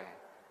ကိုယ်လည်းပဲ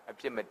အ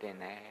ပြစ်မတင်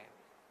နဲ့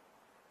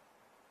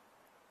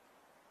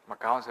မ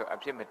ကောင်းဆိုအ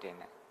ပြစ်မတင်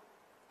နဲ့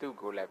သူ့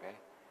ကိုလည်းပဲ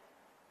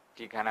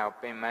ဒီခန္ဓာကို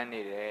ပင်ပန်း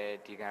နေတယ်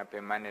ဒီခန္ဓာပ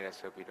င်ပန်းနေတယ်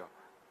ဆိုပြီးတော့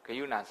ဂ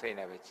ယုဏစိတ်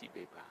နဲ့ပဲကြည့်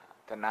ပေးပါ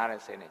တဏှာ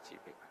တဲ့စိတ်နဲ့ကြ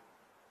ည့်ပေးပါ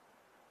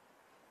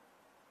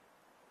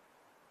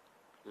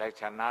လက်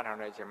ချနာထောင်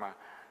တဲ့အချိန်မှာ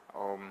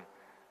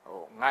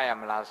ငှားရ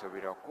မလားဆို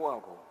ပြီးတော့ကိုယ့်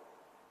အကို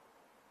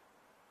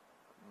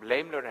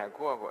blame လုပ်တဲ့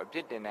ကိုယ့်အကိုအပြ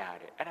စ်တင်တဲ့ဟာ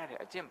တွေအဲ့ဒါတွေ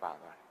အကျင့်ပါ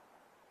သွားတယ်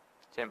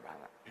ကျင့်ပါ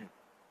လား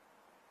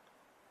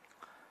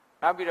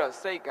နောက်ပြီးတော့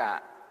စိတ်က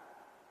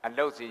အ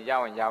လုတ်စီရော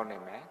က်နေ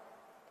မယ်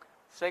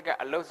စိတ်က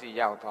အလုတ်စီ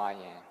ရောက်သွား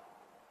ရင်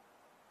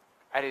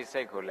အဲ့ဒီစိ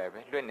တ်ကိုလည်းပဲ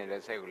လွတ်နေ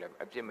တဲ့စိတ်ကိုလည်း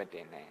အပြစ်မတ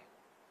င်နဲ့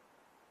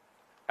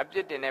အပြ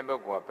စ်တင်တဲ့ပု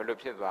ဂ္ဂိုလ်ကဘယ်လို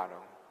ဖြစ်သွား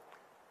တော့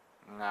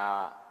ငါ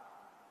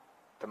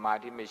တမာ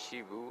တိမရှိ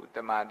ဘူးတ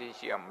မာတိ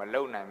ရှိအောင်မ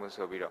လုပ်နိုင်ဘူး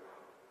ဆိုပြီးတော့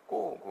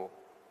ကိုယ့်ကို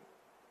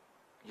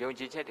ယုံ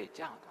ကြည်ချက်တွေ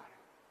ကြောက်သွားတ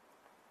ယ်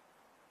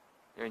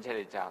ယုံကြည်ချက်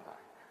တွေကြောက်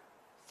သွားတယ်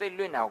စိတ်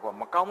လွတ်နေတော့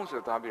မကောင်းမှု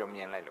ဆိုသွားပြီးတော့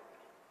မြင်လိုက်လို့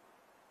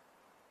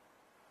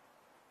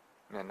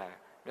မြင်တယ်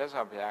မြတ်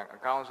စွာဘုရားအ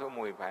ကောင်းဆုံး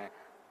မွေဖန်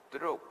သူ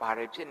တို့ဘာ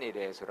တွေဖြစ်နေတ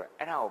ယ်ဆိုတော့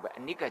အဲ့ဒါကိုပဲ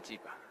အနိကကြ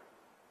ည့်ပါ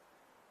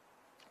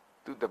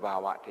သူတဘာ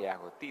ဝတရား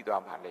ကိုသိ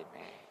သွားပါလိမ့်မ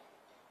ယ်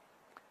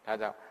ဒါ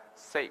ကြောင့်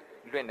စိတ်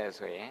လွတ်နေ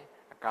ဆိုရင်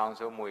အကောင်း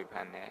ဆုံးမွေဖ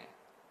န်တယ်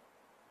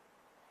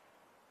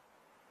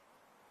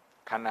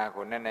ခန္ဓာ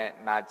ကိုယ်နဲ့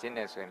နာကျင်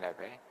နေဆိုရင်လည်း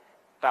ပဲ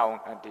တောင့်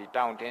တ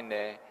င်းတ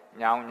ယ်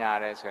ညောင်းညာ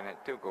တယ်ဆိုရင်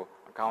သူ့ကို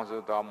အကောင်း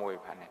ဆုံးသောမွေ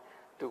ဖန်တယ်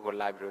သူ့ကို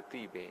လိုက်ပြီးတော့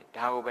သိပေး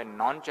ဒါကိုပဲ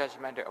non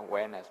judgmental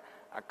awareness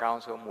အကော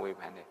င်းဆုံးမွေ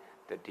ဖန်တယ်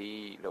တတိ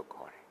လို့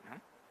ခေါ်တယ်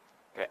နော်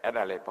ကဲအဲ့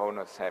ဒါလေးဘုန်း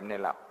တော်10မိန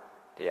စ်လောက်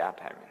တရား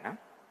ထိုင်မယ်နော်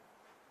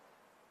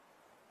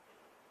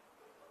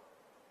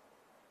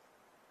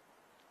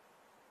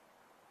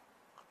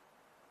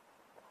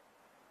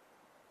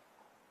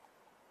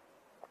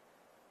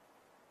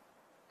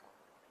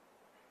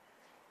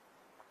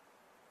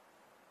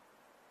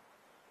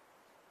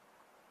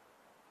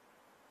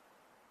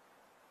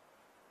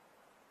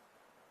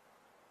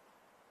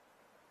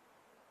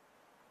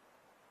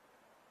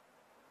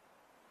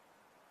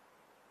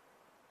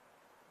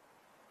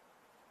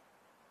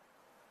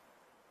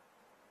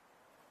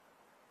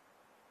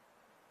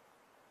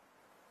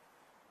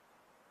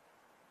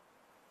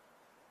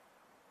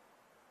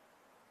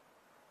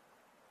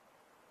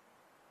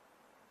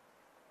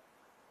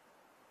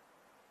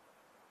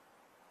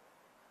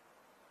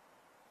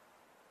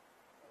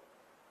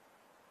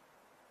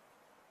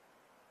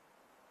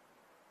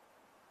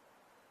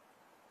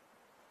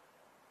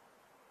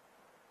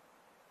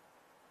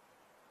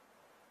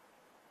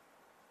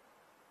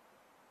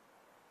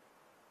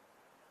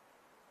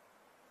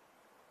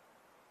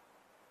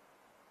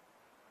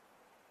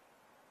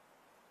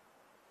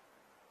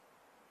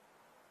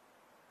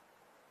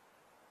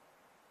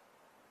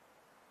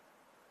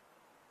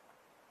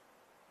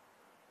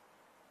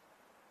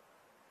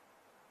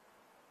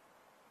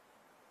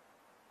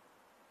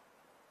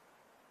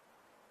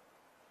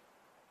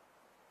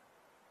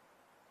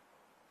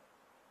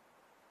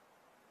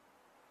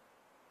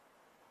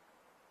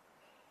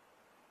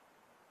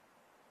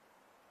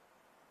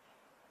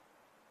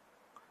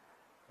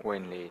ဝ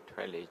င်လေထွ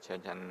က်လေချာ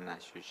ချာနာနာ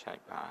ရှုရှို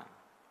က်ပါ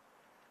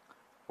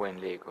ဝင်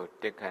လေကို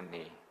တက်ခတ်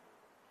နေ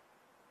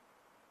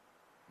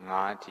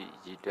ငါးအထိ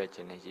ရည်တွက်ခြ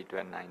င်းနဲ့ရည်တွ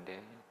က်နိုင်တ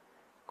ယ်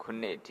ခု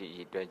နှစ်အထိရ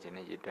ည်တွက်ခြင်း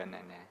နဲ့ရည်တွက်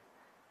နိုင်တယ်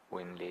ဝ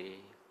င်လေ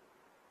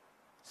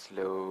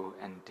slow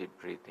and deep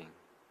breathing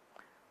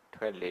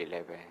ထွက်လေလ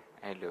ည်းပဲ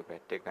အဲ့လိုပဲ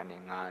တက်ကနေ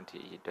ငါးအထိ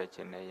ရည်တွက်ခြ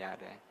င်းနဲ့ရ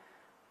တယ်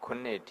ခု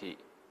နှစ်အထိ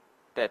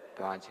တက်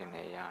သွားခြင်း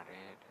နဲ့ရတ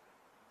ယ်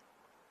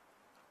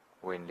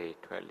ဝင်လေ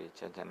ထွက်လေ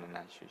ချာချာနာ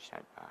နာရှု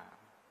ရှိုက်ပါ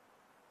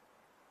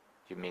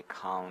You may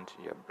count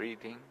your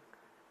breathing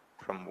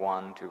from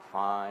 1 to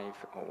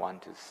 5 or 1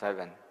 to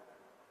 7.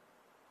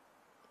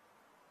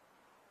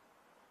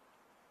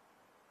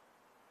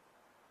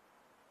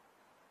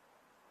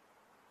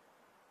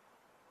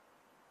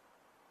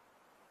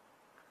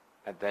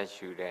 At that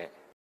should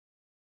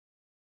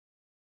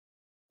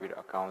with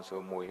account so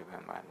move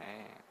and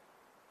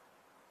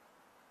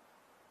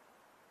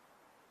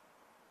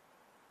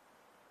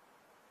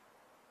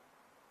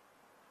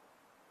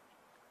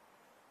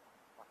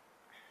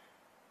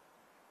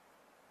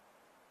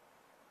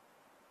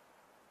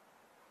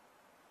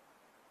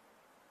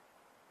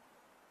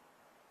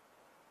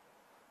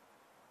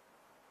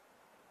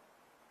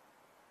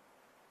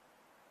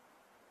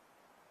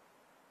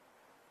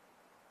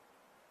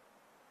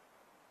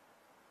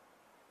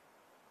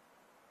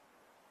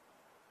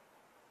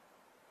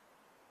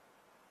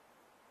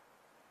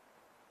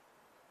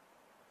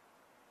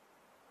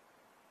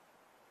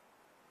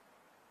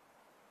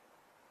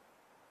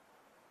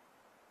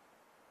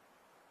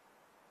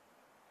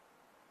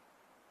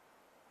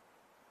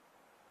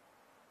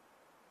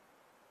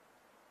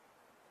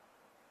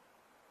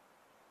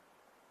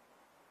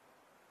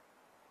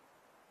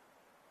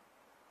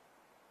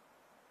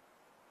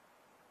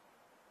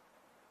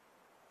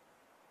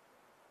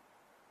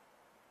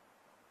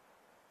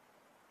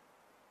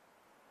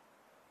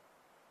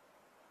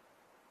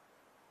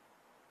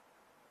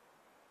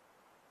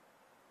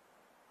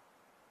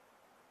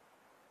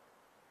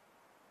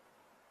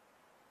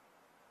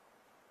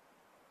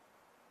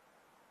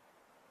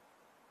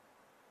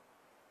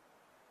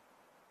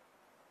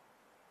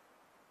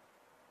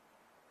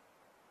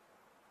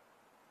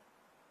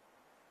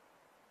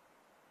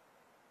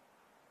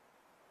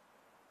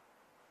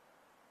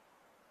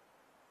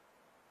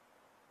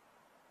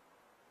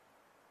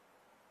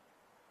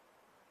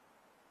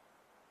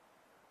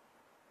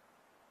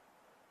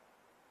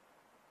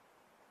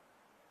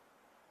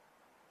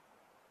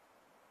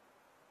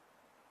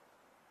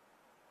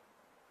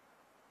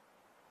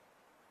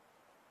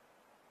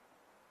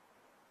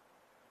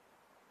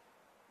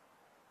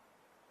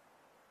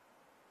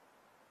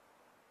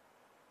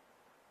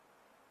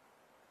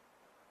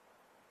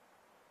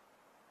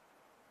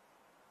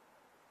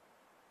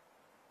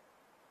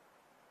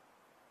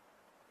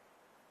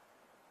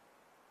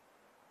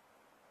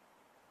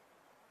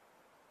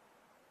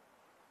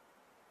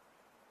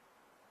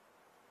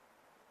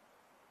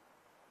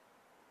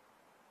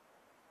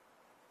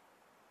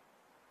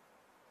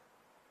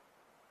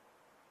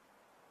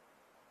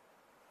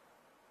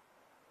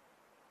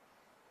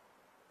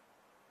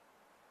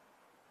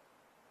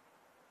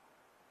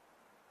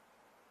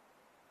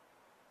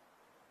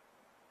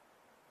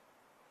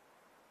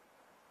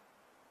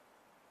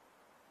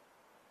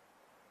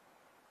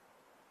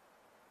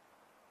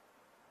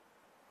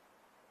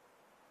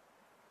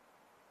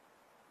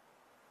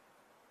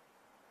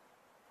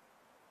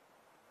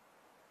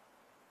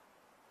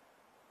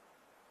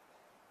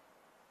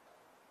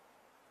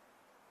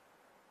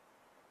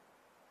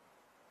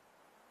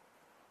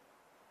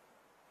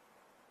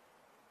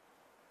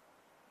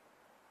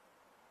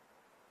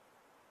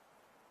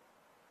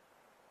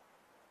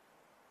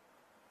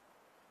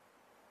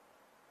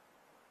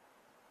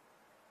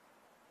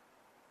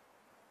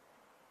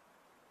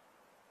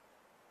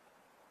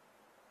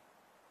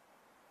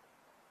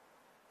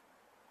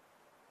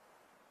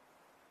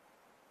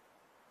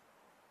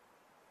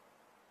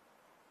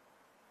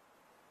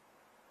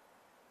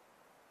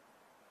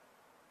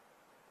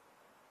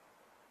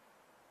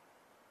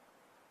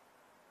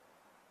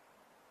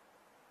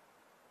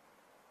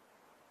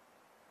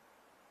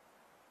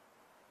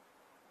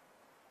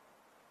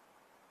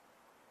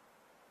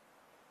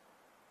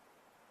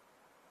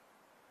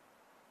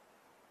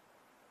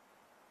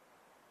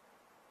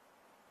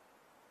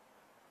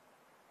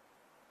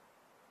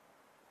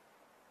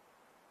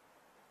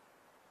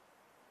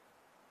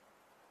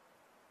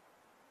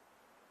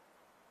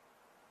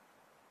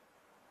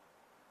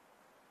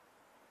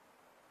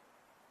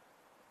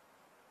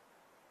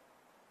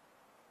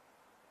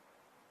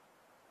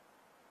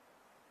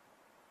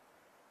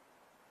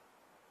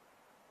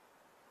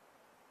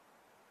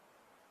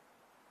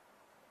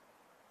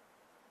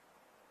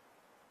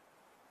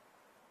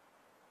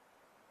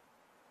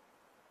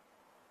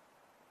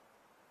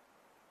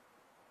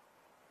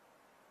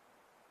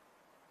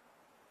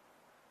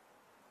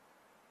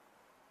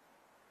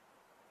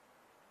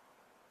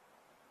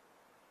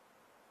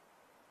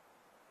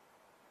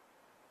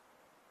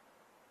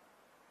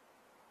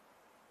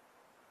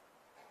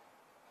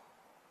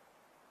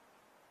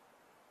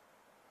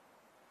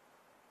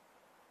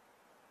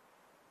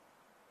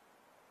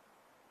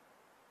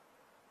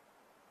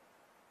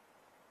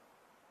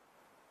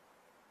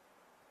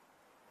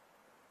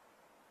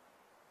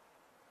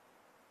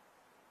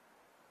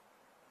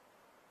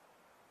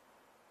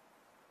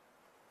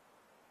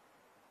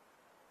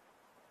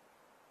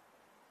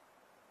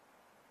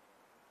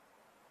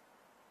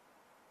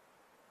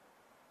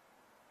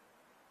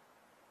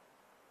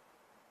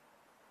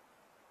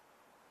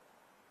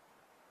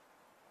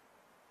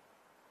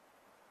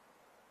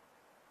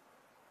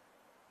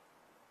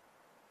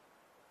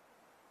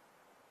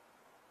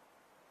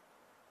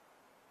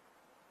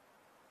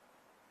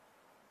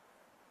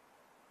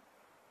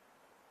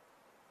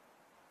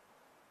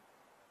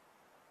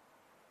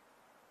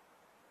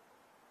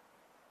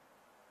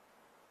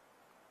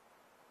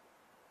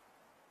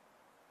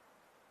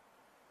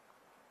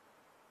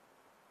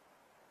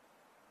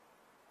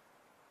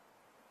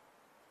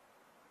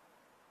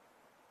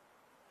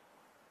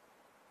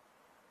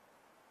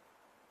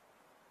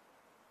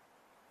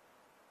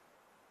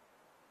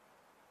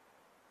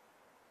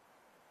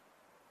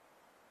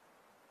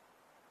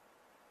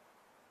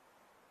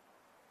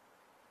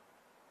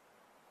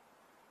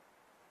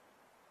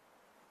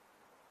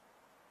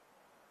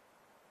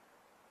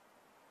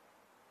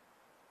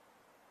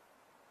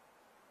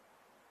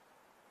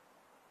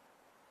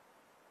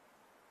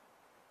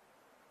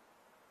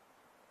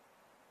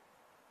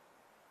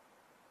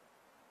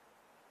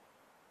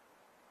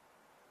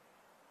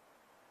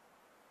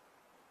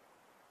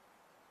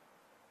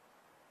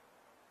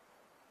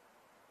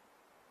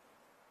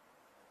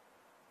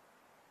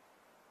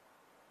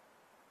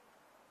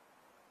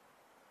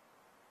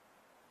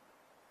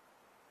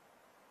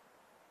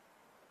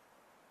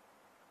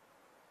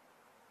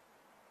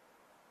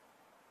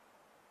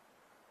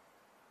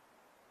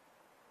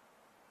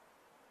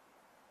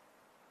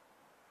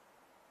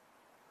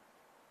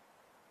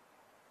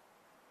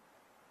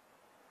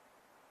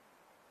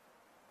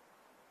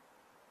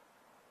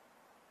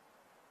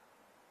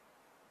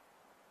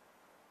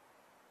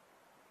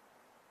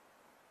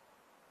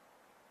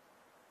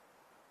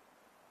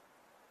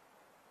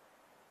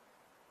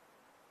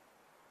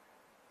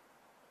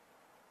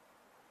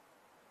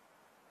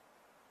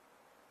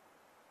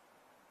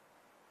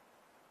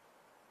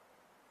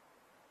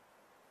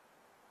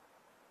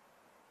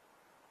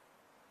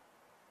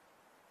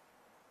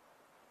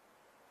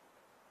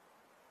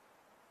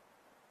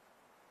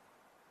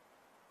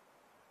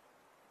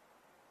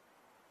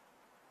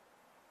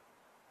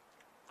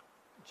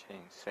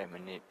ချိန်7မိ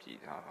နစ်ပြည့်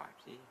သွားပါ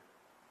ပြီ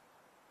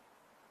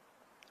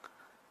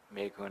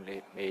မေခွန်း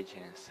လေးမေးခြ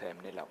င်း7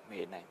မိနစ်လောက်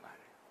မေးနိုင်ပါ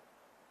တယ်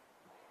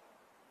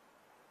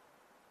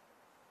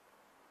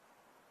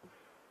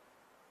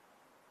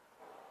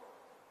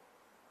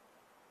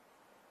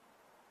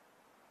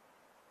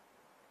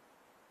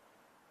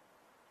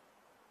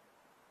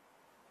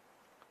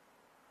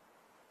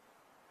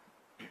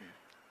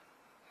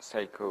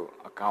စိတ်ကို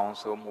အကောင်း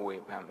ဆုံးမဝေ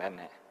ဖန်ပဲ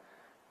နဲ့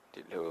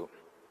ဒီလို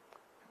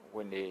ဝ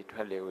င်နေထွ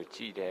က်လေကိုကြ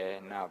ည့်တယ်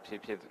နောက်ဖြစ်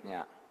ဖြစ်ည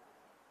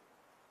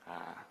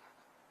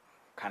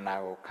ခန္ဓာ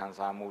ကိုခံ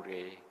စားမှု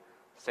တွေ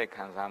စိတ်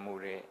ခံစားမှု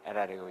တွေအဲ့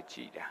ဒါတွေကိုကြ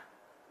ည့်တာ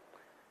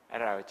အဲ့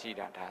ဒါကိုကြည့်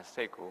တာဒါ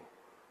စိတ်ကို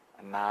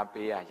အနာ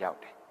ပေးရရောက်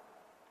တယ်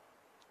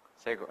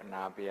စိတ်ကိုအ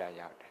နာပေးရ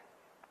ရောက်တယ်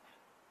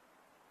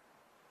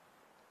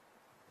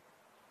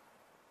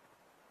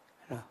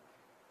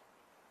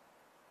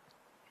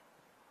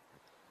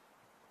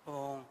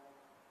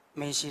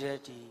မင်းရှိတဲ့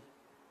ဒီ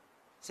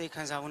စိတ်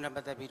ခံစားမှုနဲ့ပ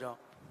တ်သက်ပြီးတော့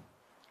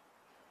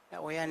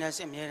awareness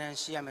အမြဲတမ်း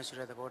ရှိရမယ်ဆို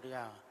တဲ့သဘောတ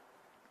ရား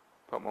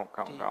ဘုံ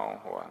ကောင်းကောင်း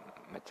ဟို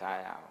မကြား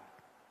ရဘူး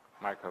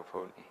မိုက်ခရိုဖု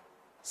န်း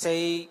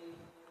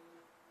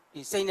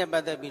စိတ်နဲ့ပ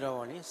တ်သက်ပြီးတော့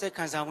ဗောလေစိတ်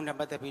ခံစားမှုနဲ့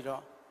ပတ်သက်ပြီး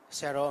တော့ဆ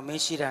ရာတော်မ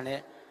င်းရှိတာ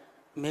နဲ့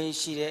မင်း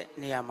ရှိတဲ့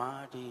နေရာမှာ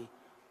ဒီ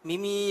မိ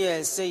မိ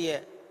ရဲ့စိတ်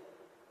ရဲ့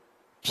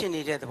ဖြစ်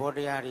နေတဲ့သဘောတ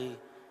ရားတွေ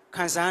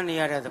ခံစားနေ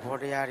ရတဲ့သဘော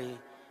တရားတွေ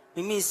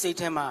မိမိစိတ်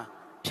ထဲမှာ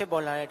ဖြစ်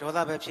ပေါ်လာတဲ့ဒေါသ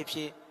ပဲဖြစ်ဖြ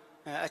စ်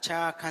အ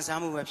ခြားခံစား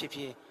မှုပဲဖြစ်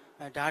ဖြစ်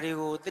ဒါတွေ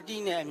ကိုတတိ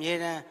နဲ့အမြဲ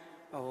တမ်း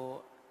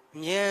အ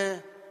မြဲ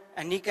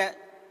အနိက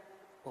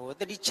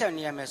တတိချက်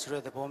နေရမယ်ဆို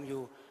တဲ့သဘော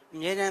မျိုးအ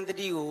မြဲတမ်းတ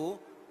တိကို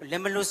လ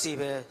က်မလွတ်စေ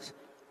ပဲ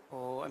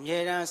အမြဲ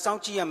တမ်းစော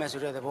င့်ကြည့်ရမယ်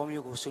ဆိုတဲ့သဘော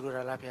မျိုးကိုဆိုလို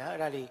တာလားဗျာအဲ့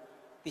ဒါလေး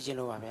သိချင်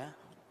လို့ပါဗျာ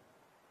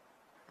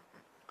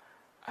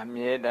အ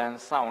မြဲတမ်း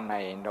စောင့်နို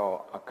င်ရင်တော့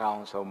အကော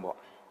င်းဆုံးပေါ့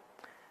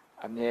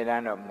အမြဲတ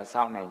မ်းတော့မ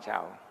စောင့်နိုင်ကြ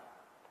ဘူး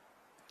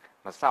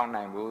မစောင့်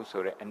နိုင်ဘူး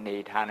ဆိုတဲ့အနေ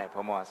ထားနဲ့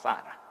ဘုံဘစ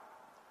တာ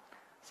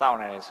စောင့်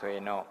နိုင်ဆိုရ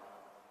င်တော့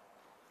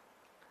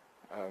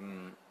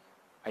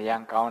အရ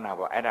န်ကောင်းတာ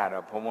ပေါ့အဲ့ဒါ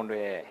တော့ဘုံဘ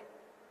တို့ရဲ့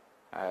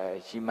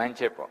ရှိမှန်း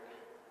ချက်ပေါ့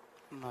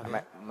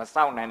မ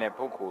စောင့်နိုင်တဲ့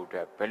ပုဂ္ဂိုလ်အတွ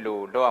က်ဘယ်လို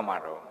လုပ်ရမှာ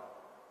တော့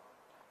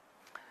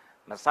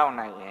မစောင့်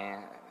နိုင်ရင်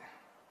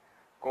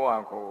ကိုယ့်ဟာ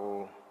ကို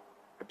ယ်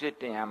အပြစ်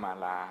တင်ရမှာ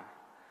လား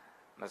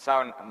မစော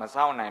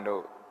င့်နိုင်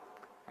လို့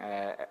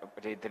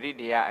ဒီတတိ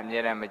တရားအမြဲ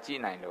တမ်းမကြ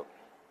ည့်နိုင်လို့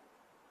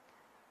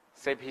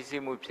စိတ်ဖိ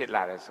စီးမှုဖြစ်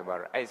လာတယ်ဆိုတော့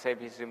အဲ့စိတ်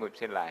ဖိစီးမှု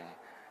ဖြစ်လာရင်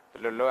ဘ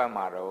ယ်လိုလုပ်ရ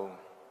မှာတော့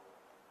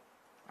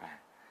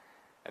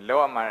လော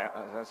ကမှာ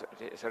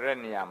ဆိုတဲ့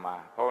နေရာမှာ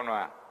ဘုန်း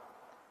တော်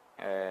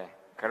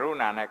ကရု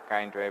ဏာနဲ့က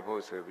င်တွယ်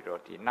ဖို့ဆိုပြီး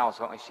တော့ဒီနောက်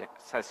ဆုံး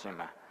ဆက်ရှင်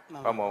မှာ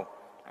ဘုံ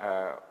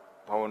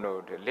ဘုံတို့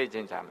လေ့ကျ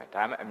င့်ကြမယ်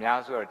ဒါပေမဲ့အများ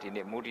စုတော့ဒီ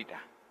နေ့မုဒိတာ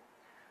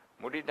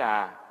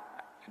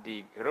ဒီ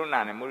ကရုဏာ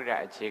နဲ့မုဒိတာ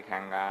အခြေခံ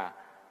က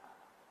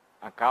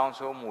အကောင်း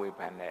ဆုံးမဝေဖ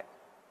န်တဲ့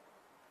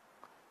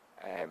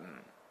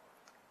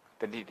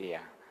တတိတ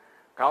ရား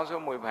ကောင်း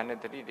ဆုံးမဝေဖန်တဲ့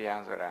တတိတ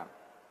ရားဆိုတာ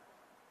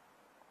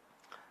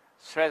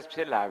stress ဖြ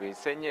စ်လာပြီ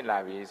စိတ်ညစ်လာ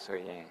ပြီဆို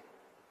ရင်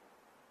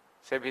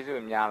စိတ်ဖိ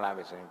စီးများလာ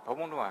ပြီဆိုရင်ဘုံ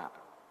ဘုံတို့က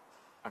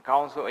အကော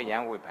င်းဆုံးအရ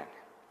န်ဝေဖန်တ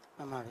ယ်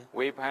မှန်ပါဗျာ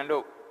ဝေဖန်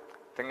လို့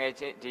တငယ်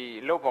ချင်းဒီ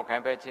လုတ်ဖို့ခို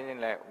င်းပဲချင်းချ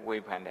င်းလဲဝေ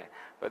ဖန်တယ်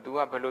ဘသူက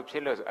ဘယ်လိုဖြ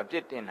စ်လို့ဆိုအပြ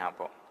စ်တင်တာ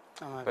ပေါ့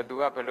ဘသူ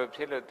ကဘယ်လိုဖြ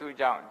စ်လို့သူ့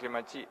ကြောင့်ဒီ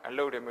မှာကြည့်အ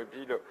လုပ်တွေမ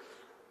ပြီးလို့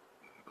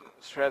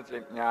stress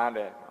များတ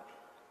ယ်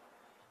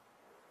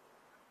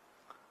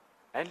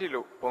အဲ့ဒီ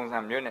လိုပုံစံ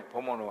မျိုးနဲ့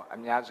ဘုံဘုံတို့အ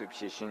များစုဖြ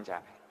ည့်ရှင်းကြတ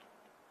ယ်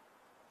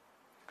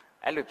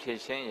အဲ့လိုဖြည့်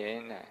ရှင်းရင်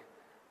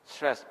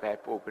stress ပဲ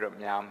ပို့ပြီးတော့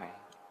များမယ်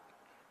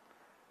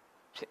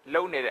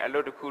လုံနေတဲ့အလု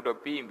ပ်တစ်ခုတော့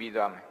ပြီး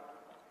သွားမယ်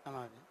မှန်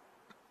ပါဗျာ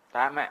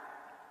ဒါမှ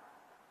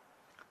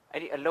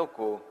အဲ့ဒီအလုပ်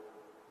ကို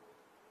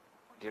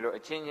ဒီလို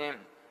အချင်းချင်း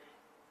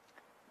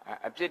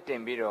အပြစ်တ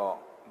င်ပြီးတော့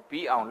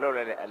ပြီးအောင်လုပ်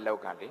လိုက်တဲ့အလုပ်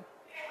ကလေ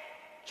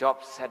job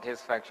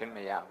satisfaction မ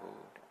ရ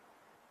ဘူး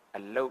အ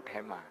လုပ်ထဲ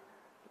မှာ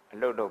အ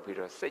လုပ်လုပ်ပြီး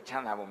တော့စိတ်ချ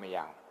မ်းသာမှုမရ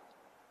ဘူး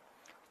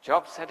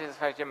job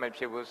satisfaction မ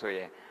ဖြစ်ဘူးဆိုရ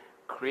င်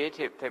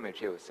creative သိမ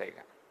ဖြစ်ဘူးစိတ်က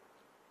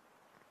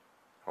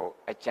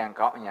အကြံ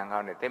ကောင်းအဉာဏ်ကော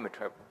င်းနဲ့သိမ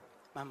ထွက်ဘူး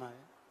မှန်ပါ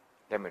ဗျာ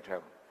သိမထွက်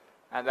ဘူး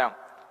အဲဒါကြောင့်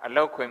အ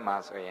လုပ်ခွင်မှာ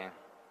ဆိုရင်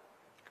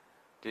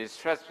ဒီ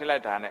stress ဖြစ်လို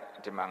က်တာနဲ့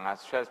ဒီမှာငါ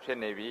stress ဖြစ်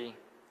နေပြီ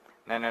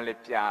နည်းနည်းလေး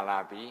ပြလာ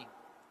ပြီ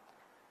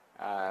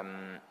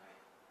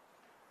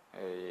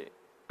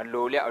အ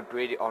လိုလျောက်အ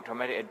တွေးတွေ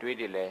automatic အတွေး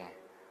တွေလည်း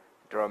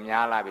တော်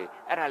များလာပြီ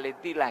အဲ့ဒါလေး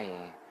သိလိုက်ရ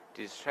င်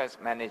ဒီ stress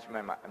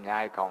management မှာအများ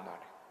ကြီးကောင်းသွား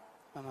တယ်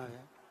မှန်ပါ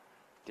ဗျာ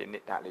ဒီ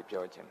နေ့ဒါလေး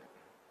ပြောချင်တယ်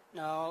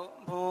နောက်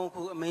ဘုံ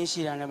ခုအမင်း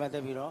ရှိတာနဲ့ပတ်သ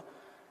က်ပြီးတော့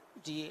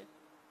ဒီ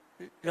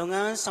လုပ်င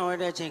န်းဆောင်ရွ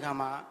က်တဲ့အချိန်ခါ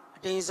မှာအ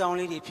တင်းဆောင်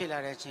လေးတွေဖြစ်လာ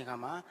တဲ့အချိန်ခါ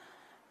မှာ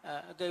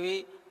အကယ်၍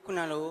ခုန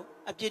လို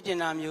အပြစ်တင်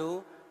တာမျိုး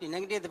ဒီ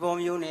negative သဘော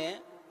မျိုးနဲ့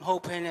မဟု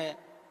တ်ဘဲနဲ့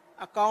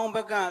အကောင်းဘ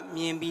က်က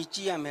မြင်ပြီးကြ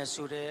ည့်ရမယ်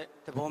ဆိုတဲ့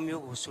သဘော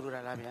မျိုးကိုဆိုလို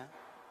တာလားဗျာ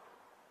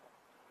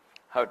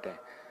ဟုတ်တယ်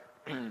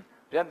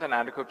ပြဿနာ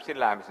တစ်ခုဖြစ်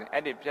လာပြီဆိုရင်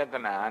အဲ့ဒီပြဿ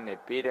နာကနေ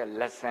ပေးတဲ့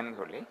lesson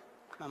ကိုလေ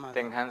သ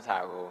င်ခန်းစာ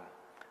ကို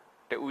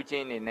တူးချ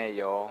င်းနေနဲ့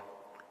ရော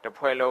တစ်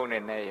ဖွဲ့လုံးနေ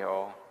နဲ့ရော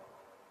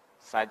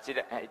စာကြည့်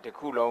တဲ့အဲ့တစ်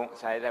ခုလုံး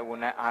စာရေးဝန်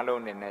ထမ်းအား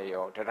လုံးနေနဲ့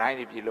ရောတတိုင်း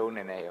ဒီပြည်လုံး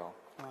နေနဲ့ရော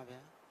မှန်ပါဗျာ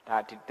ဒါ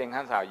ဒီသင်ခ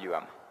န်းစာယူရ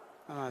မှာ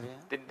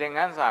တင်င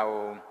န်းစာ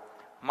ကို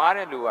မှား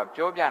တဲ့လူက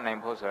ပြောပြနိုင်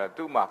ဖို့ဆိုတော့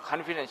သူ့မှာ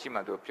confidence ရှိမှ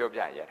သူပြောပြ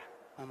ရတာ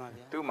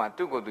သူ့မှာ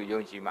သူ့ကိုယ်သူ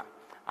ယုံကြည်မှ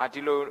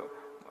ဒီလို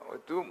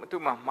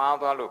သူ့မှာမှား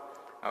သွားလို့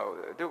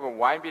သူ့ကို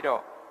ဝိုင်းပြီး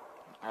တော့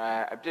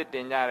အပြစ်တ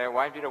င်ကြတယ်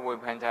ဝိုင်းပြီးတော့ဝေ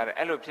ဖန်ကြတယ်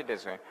အဲ့လိုဖြစ်တယ်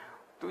ဆိုရင်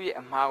သူ့ရဲ့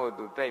အမှားကို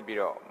သူသိပြီး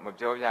တော့မ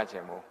ပြောပြချ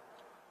င်ဘူး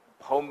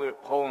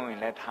ဖုံးရင်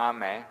လည်းထား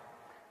မယ်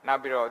နော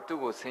က်ပြီးတော့သူ့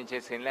ကိုဆင်ချ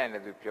င်ဆင်လက်လ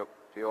ည်းသူ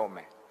ပြောမ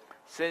ယ်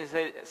ဆင်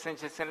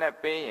ချင်ဆင်လက်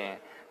ပေးရင်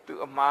သူ့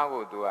အမှား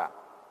ကိုသူက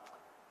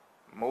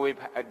မဝေ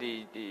ဖန်ဒီ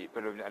ဘ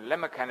ယ်လိုလ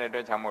က်မခံတဲ့အတွ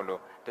က်ကြောင့်မို့လို့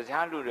တ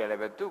ခြားလူတွေလ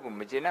ည်းပဲသူ့ကို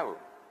မကျေနပ်ဘူး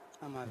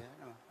မှန်ပါဗျာ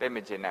တိတ်မ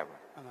ကျေနပ်ဘူး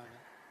မှန်ပါဗျာ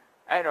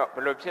အဲ့တော့ဘ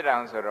ယ်လိုဖြစ်တာ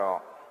လဲဆိုတော့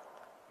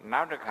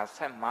နောက်တစ်ခါဆ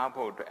က်မှား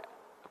ဖို့အတွက်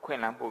အခွင့်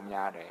အလမ်းပို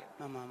များတယ်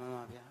မှန်ပါ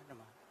ဗျာမှန်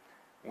ပါ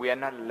we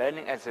are not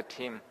learning as a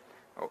team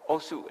အု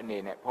ပ်စုအနေ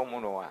နဲ့ဘုံဘုံ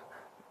တော့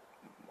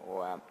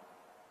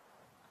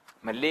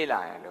မလေးလာ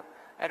ရလို့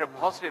အဲ့တော့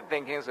positive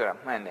thinking ဆိုတာ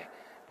မှန်တယ်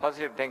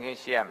positive thinking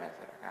ရှိရမယ်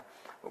ဆိုတာက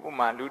ဥပ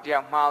မာလူတစ်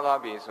ယောက်မှားသွား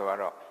ပြီဆို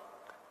တော့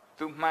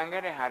သူမှန်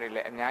ခဲ့တဲ့ဟာတွေလ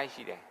ည်းအများကြီး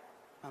ရှိတယ်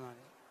မှန်ပါ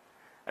ဗျာ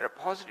အဲ့တော့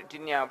positive ဒီ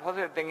နေရာ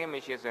positive thinking မ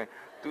ရှိဆိုရင်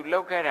သူ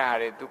လောက်ခဲ့တာ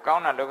တွေသူကော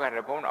င်းတာလောက်ခဲ့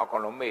တဲ့ဘုံတော့အကု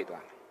န်လုံးမေ့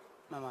သွားတယ်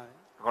မှန်ပါဗျာ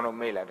အကုန်လုံး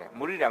မေ့လိုက်တယ်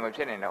မုဒိတာမဖြ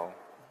စ်နိုင်တော့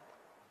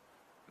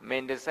မ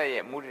င်းတဆက်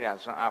ရဲ့မုဒိတာ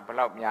ဆွမ်းအားဘယ်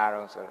လောက်များ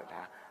တော့ဆိုတော့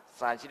ဒါ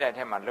စာရှိတဲ့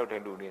ထဲမှာလှုပ်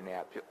တဲ့လူတွေနဲ့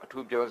အ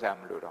ထူးပြောစရာ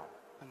မလိုတော့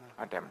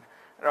ဟုတ်တယ်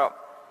အဲ့တော့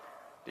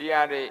ဒီ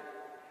ဟာတွေ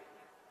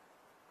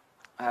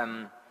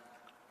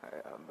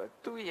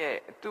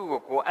သူ့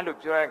ကိုအဲ့လို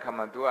ပြောတဲ့အခါ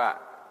မှာ तू က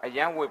အ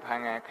ယံဝေဖ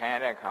န်ခံရ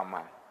တဲ့အခါ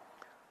မှာ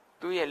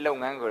သူ့ရဲ့လုပ်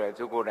ငန်းကိုလည်း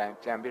သူကိုယ်တိုင်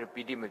ပြန်ပြီး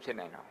ပီတိမဖြစ်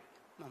နိုင်တော့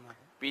မှန်ပါ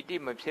ပီတိ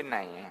မဖြစ်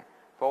နိုင်ရင်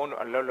ဘုန်းတို့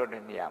အလုပ်လုပ်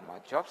တဲ့နေရာမှာ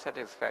job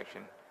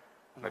satisfaction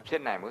မဖြ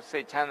စ်နိုင်ဘူးစိ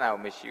တ်ချမ်းသာ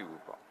ကိုမရှိ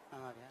ဘူးပေါ့မှ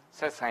န်ပါဗျာဆ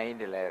က်ဆံရေး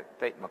တွေလည်း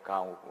တိတ်မကော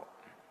င်းဘူးပေါ့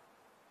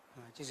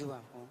ကျေးဇူးပါ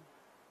ဘုန်း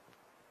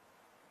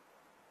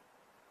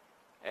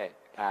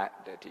ဒါ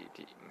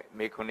ဒီ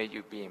မေခွန်းလေး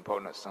ယူပြီးရင်ဘု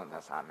န်းတို့ဆွမ်းသာ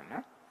စားမယ်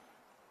နော်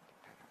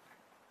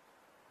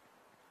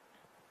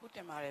ဟုတ်တ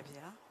ယ်ပါတယ်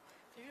ဗျာ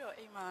ပြီးတော့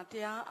အိမ်မှာတ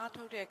ရားအား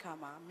ထုတ်တဲ့အခါ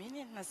မှာမိန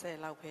စ်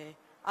20လောက်ပဲ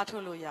အားထု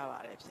တ်လို့ရပါ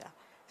တယ်ဗျာ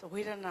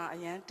ဝေဒနာအ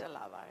ရန်တက်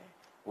လာပါတယ်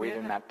ဝေဒ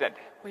နာတက်တ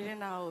ယ်ဝေဒ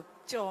နာကို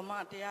ကြော်မှ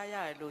တရားရ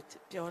တယ်လို့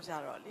ပြောကြ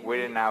တော့လေဝေ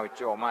ဒနာကို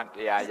ကြော်မှတ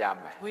ရားရ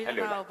မယ်ဝေဒ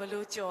နာကိုဘယ်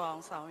လိုကြော်အော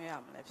င်ဆောင်ရ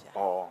မလဲဗျာ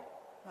ဩ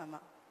မှန်ပါ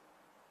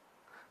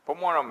ဘုံ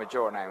မောတော့မ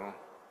ကြော်နိုင်ဘူး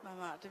မှန်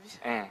ပါတပည့်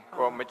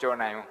ကိုမကြော်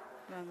နိုင်ဘူး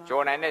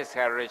ကြော်နိုင်တဲ့ဆ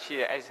ရာတွေရှိ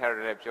တယ်အဲ့ဆရာ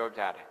တွေလည်းပြော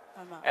ပြတယ်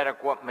အဲ့ဒါ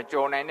ကိုမ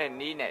ကြော်နိုင်တဲ့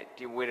နီးနဲ့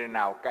ဒီဝေဒ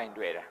နာကိုကင်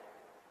တွယ်တာ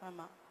မှန်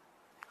ပါ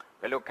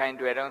ဘယ်လိုကင်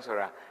တွယ်တော့ဆို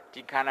တာ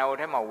ဒီခန္ဓာကိုယ်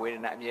ထဲမှာဝေဒ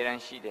နာအမြဲတ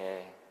မ်းရှိတယ်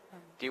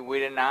ဒီဝေ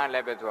ဒနာကလ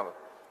ည်းပဲသူက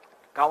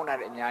ကောင်းတာ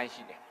အများကြီး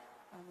ရှိတယ်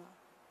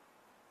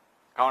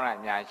ကောင်းတာ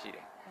အများကြီးရှိတ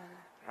ယ်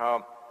တော့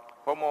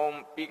ဘုံဘုံ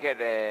ပြီးခဲ့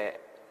တဲ့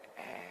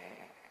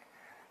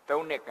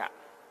3နှစ်က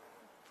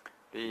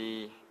ဒီ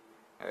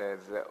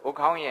ဥ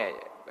ခေါင်းရဲ့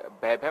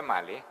ဘယ်ဘက်မှာ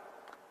လေ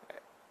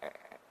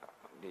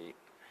ဒီ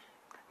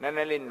နည်းန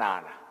ည်းလေးနာ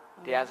တာ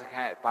တရားစခ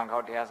န်းပန်ခေါ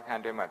တရားစခ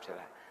န်းတွင်းမှာဖြစ်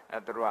လာအဲ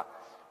သူတို့က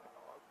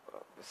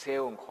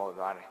ဆေးုံခေါ်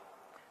သွားတယ်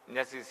မျ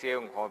က်စိ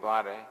ဆေးုံခေါ်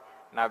သွားတယ်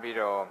နောက်ပြီး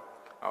တော့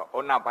ဩ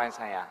နာပိုင်း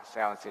ဆိုင်ရာဆ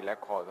ရာအောင်စီလ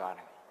ည်းခေါ်သွားတ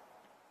ယ်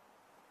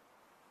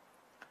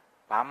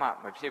ဘာမှ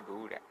မဖြစ်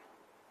ဘူးတဲ့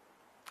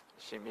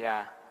ရှင်ဗျာ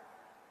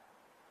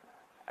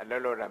အလော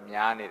လောတော့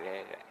များနေတ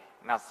ယ်တဲ့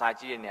နောက်စာ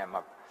ကြည့်တဲ့နေရာ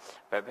မှာ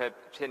ဘယ်ဖက်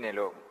ဖြစ်နေ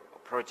လို့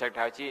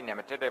projector ကြည့်နေ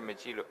မှာတက်တက်မ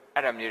ကြည့်လို့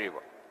အဲ့ဒါမျိုးတွေ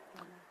ပေါ့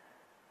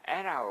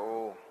အဲ့ဒါ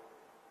ကို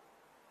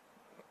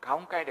ခေါ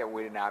င်းကိုက်တဲ့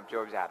ဝေဒနာ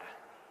ပြောပြတာ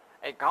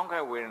အဲ့ခေါင်းကို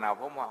က်ဝေဒနာ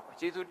ဘုံမှာ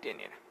ကျေးဇူးတင်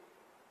နေတာ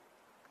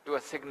သူက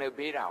signal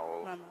ပေးတာကို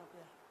မှန်ပါ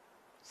ဗျာ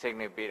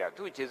signal ပေးတာ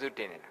သူကျေးဇူးတ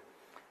င်နေတာ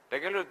တ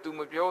ကယ်လို့ तू မ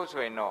ပြော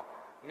ဆိုရင်တော့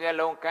မျက်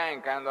လုံးကန်း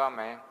ကန်းသွားမ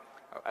ယ်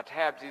အထ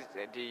က်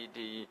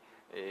ဒီ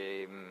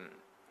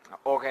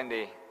organ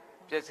တွေ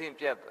ပြည့်စင်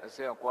ပြတ်အစ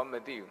ကွာမ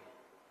သိဘူး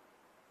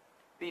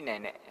သိနို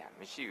င်တဲ့အရာ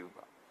မရှိဘူး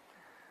ပေါ့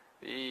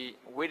ဒီ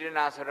ဝေဒ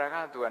နာဆိုတာက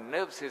तू က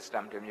nerve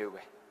system တစ်မျိုး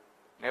ပဲ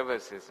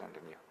nervous system တ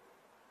စ်မျိုး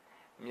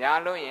များ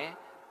လို့ရင်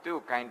သူ့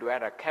ကိုင်တွယ်ရ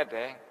တာခက်တ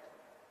ယ်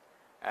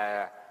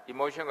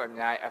emotion ကိုအ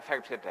များ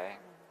affect ဖြစ်တယ်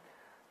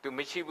သူမ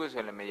ရှိဘူး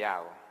ဆိုလည်းမရ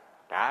ဘူး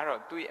ဒါက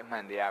တော့သူ့ရဲ့အမှ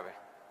န်တရားပဲ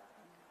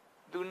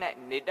သူနဲ့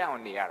နေတောင်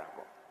နေရတာ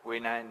ပေါ့ဝေဒ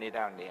နာနေ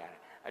တောင်နေရတယ်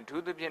အ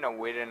ထူးသဖြင့်တော့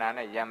ဝေဒနာ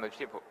နဲ့ရံမဖြ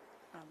စ်ဖို့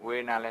ဝေ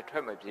ဒနာလည်းထွ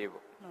က်မပြေး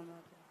ဖို့မှန်ပါ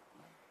ဗျာ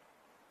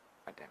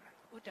ဟုတ်တယ်မ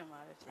ဥတ္တမ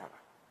ရဗျာ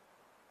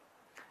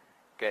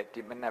ကဲ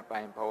ဒီမနေ့ပို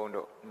င်းဘုန်း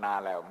တို့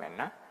နားလိုက်အောင်မယ်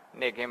နော်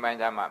နေ့ခင်းပိုင်း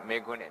ကျမှမေ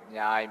ခွန်းနဲ့အ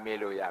များကြီးမေး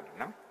လို့ရတယ်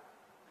နော်